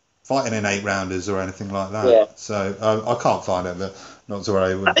fighting in 8-rounders or anything like that. Yeah. So I can't find it, but not to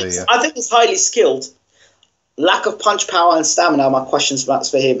worry. I think he's highly skilled. Lack of punch power and stamina are my questions marks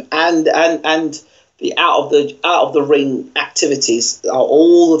for him, and the out of the ring activities are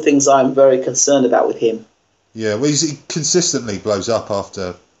all the things I'm very concerned about with him. Yeah, well, he consistently blows up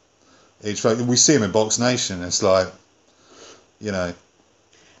after each fight. We see him in Box Nation. It's like, you know.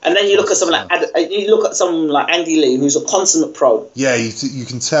 And then you look at someone like Andy Lee, who's a consummate pro. Yeah, you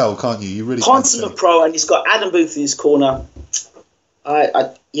can tell, can't you? You really consummate pro, and he's got Adam Booth in his corner.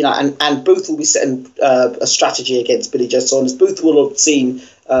 You know, and Booth will be setting a strategy against Billy Joe Saunders. Booth will have seen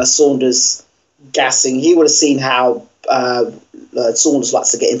Saunders gassing. He would have seen how Saunders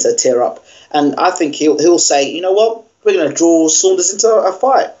likes to get into a tear up, and I think he'll say, you know what, we're going to draw Saunders into a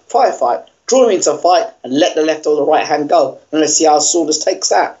fight, draw him into a fight, and let the left or the right hand go, and let's see how Saunders takes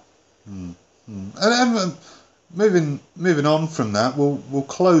that. And moving on from that, we'll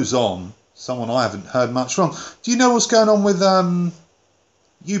close on someone I haven't heard much from. Do you know what's going on with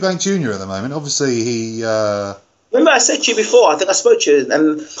Eubank Jr. at the moment? Obviously, he. Remember I said to you before, I think I spoke to you,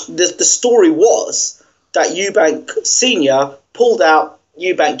 and the story was that Eubank Sr. pulled out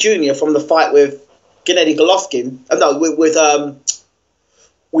Eubank Jr. from the fight with Gennady Golovkin.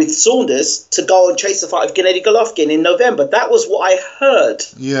 With Saunders to go and chase the fight with Gennady Golovkin in November. That was what I heard.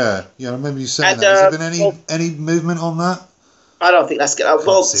 Yeah, I remember you saying that. Has there been any movement on that? I don't think that's good.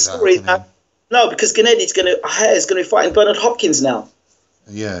 No, because Gennady's going to be fighting Bernard Hopkins now.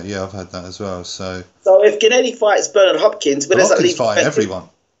 Yeah, I've had that as well. So if Gennady fights Bernard Hopkins, where does that leave? Fight everyone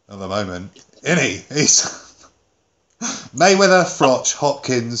at the moment, isn't he? He's Mayweather, Froch,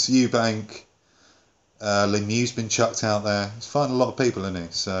 Hopkins, Eubank, Lemieux's been chucked out there. He's fighting a lot of people, isn't he?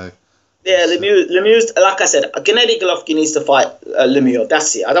 So yeah, Lemieux. Like I said, Gennady Golovkin needs to fight Lemieux.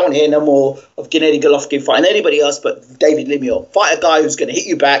 That's it. I don't want to hear no more of Gennady Golovkin fighting anybody else but David Lemieux. Fight a guy who's going to hit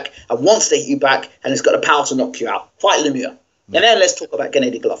you back and wants to hit you back and has got the power to knock you out. Fight Lemieux. And then let's talk about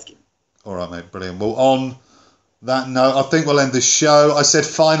Gennady Golovkin. All right, mate. Brilliant. Well, on that note, I think we'll end the show. I said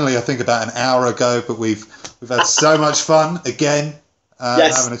finally, I think about an hour ago, but we've had so much fun again.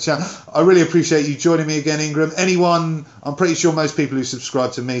 Having a chat. I really appreciate you joining me again, Ingram. I'm pretty sure most people who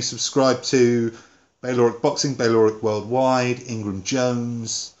subscribe to me subscribe to Bayloric Boxing, Bayloric Worldwide, Ingram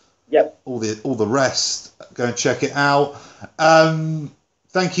Jones. Yep. All the rest. Go and check it out.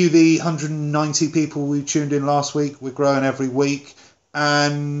 Thank you, the 190 people who tuned in last week. We're growing every week.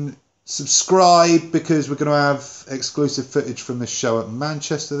 And subscribe, because we're going to have exclusive footage from this show at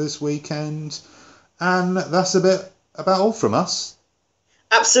Manchester this weekend. And that's a bit about all from us.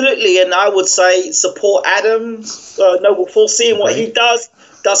 Absolutely, and I would say support Adam, Noble Force, seeing what he does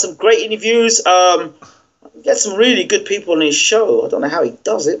some great interviews, get some really good people on his show. I don't know how he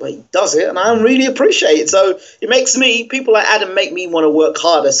does it, but he does it, and I really appreciate it. So it makes people like Adam make me want to work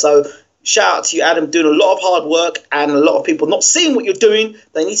harder. So shout out to you, Adam, doing a lot of hard work, and a lot of people not seeing what you're doing.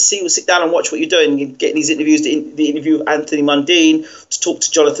 They need to see you, sit down and watch what you're doing. You're getting these interviews, the interview with Anthony Mundine, to talk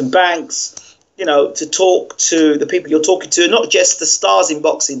to Jonathan Banks, to talk to the people you're talking to, not just the stars in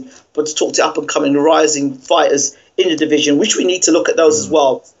boxing, but to talk to up-and-coming rising fighters in the division, which we need to look at those as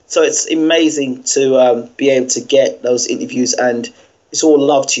well. So it's amazing to be able to get those interviews, and it's all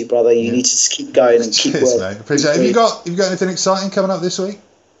love to you, brother. You need to just keep going and keep working. Mate. Appreciate it. Have you got anything exciting coming up this week?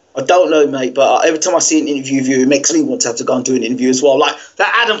 I don't know, mate, but every time I see an interview of you, it makes me want to have to go and do an interview as well. Like,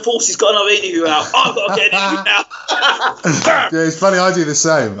 that Adam Forsy's got another interview out. I've got to get an interview now. Yeah, it's funny. I do the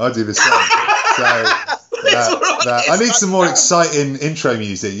same. So I need some more exciting intro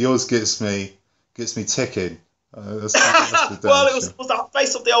music. Yours gets me ticking. That's well, it was the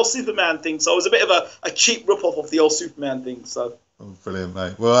face of the old Superman thing, so it was a bit of a cheap rip-off of the old Superman thing. So brilliant,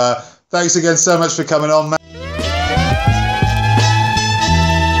 mate. Well, thanks again so much for coming on, mate.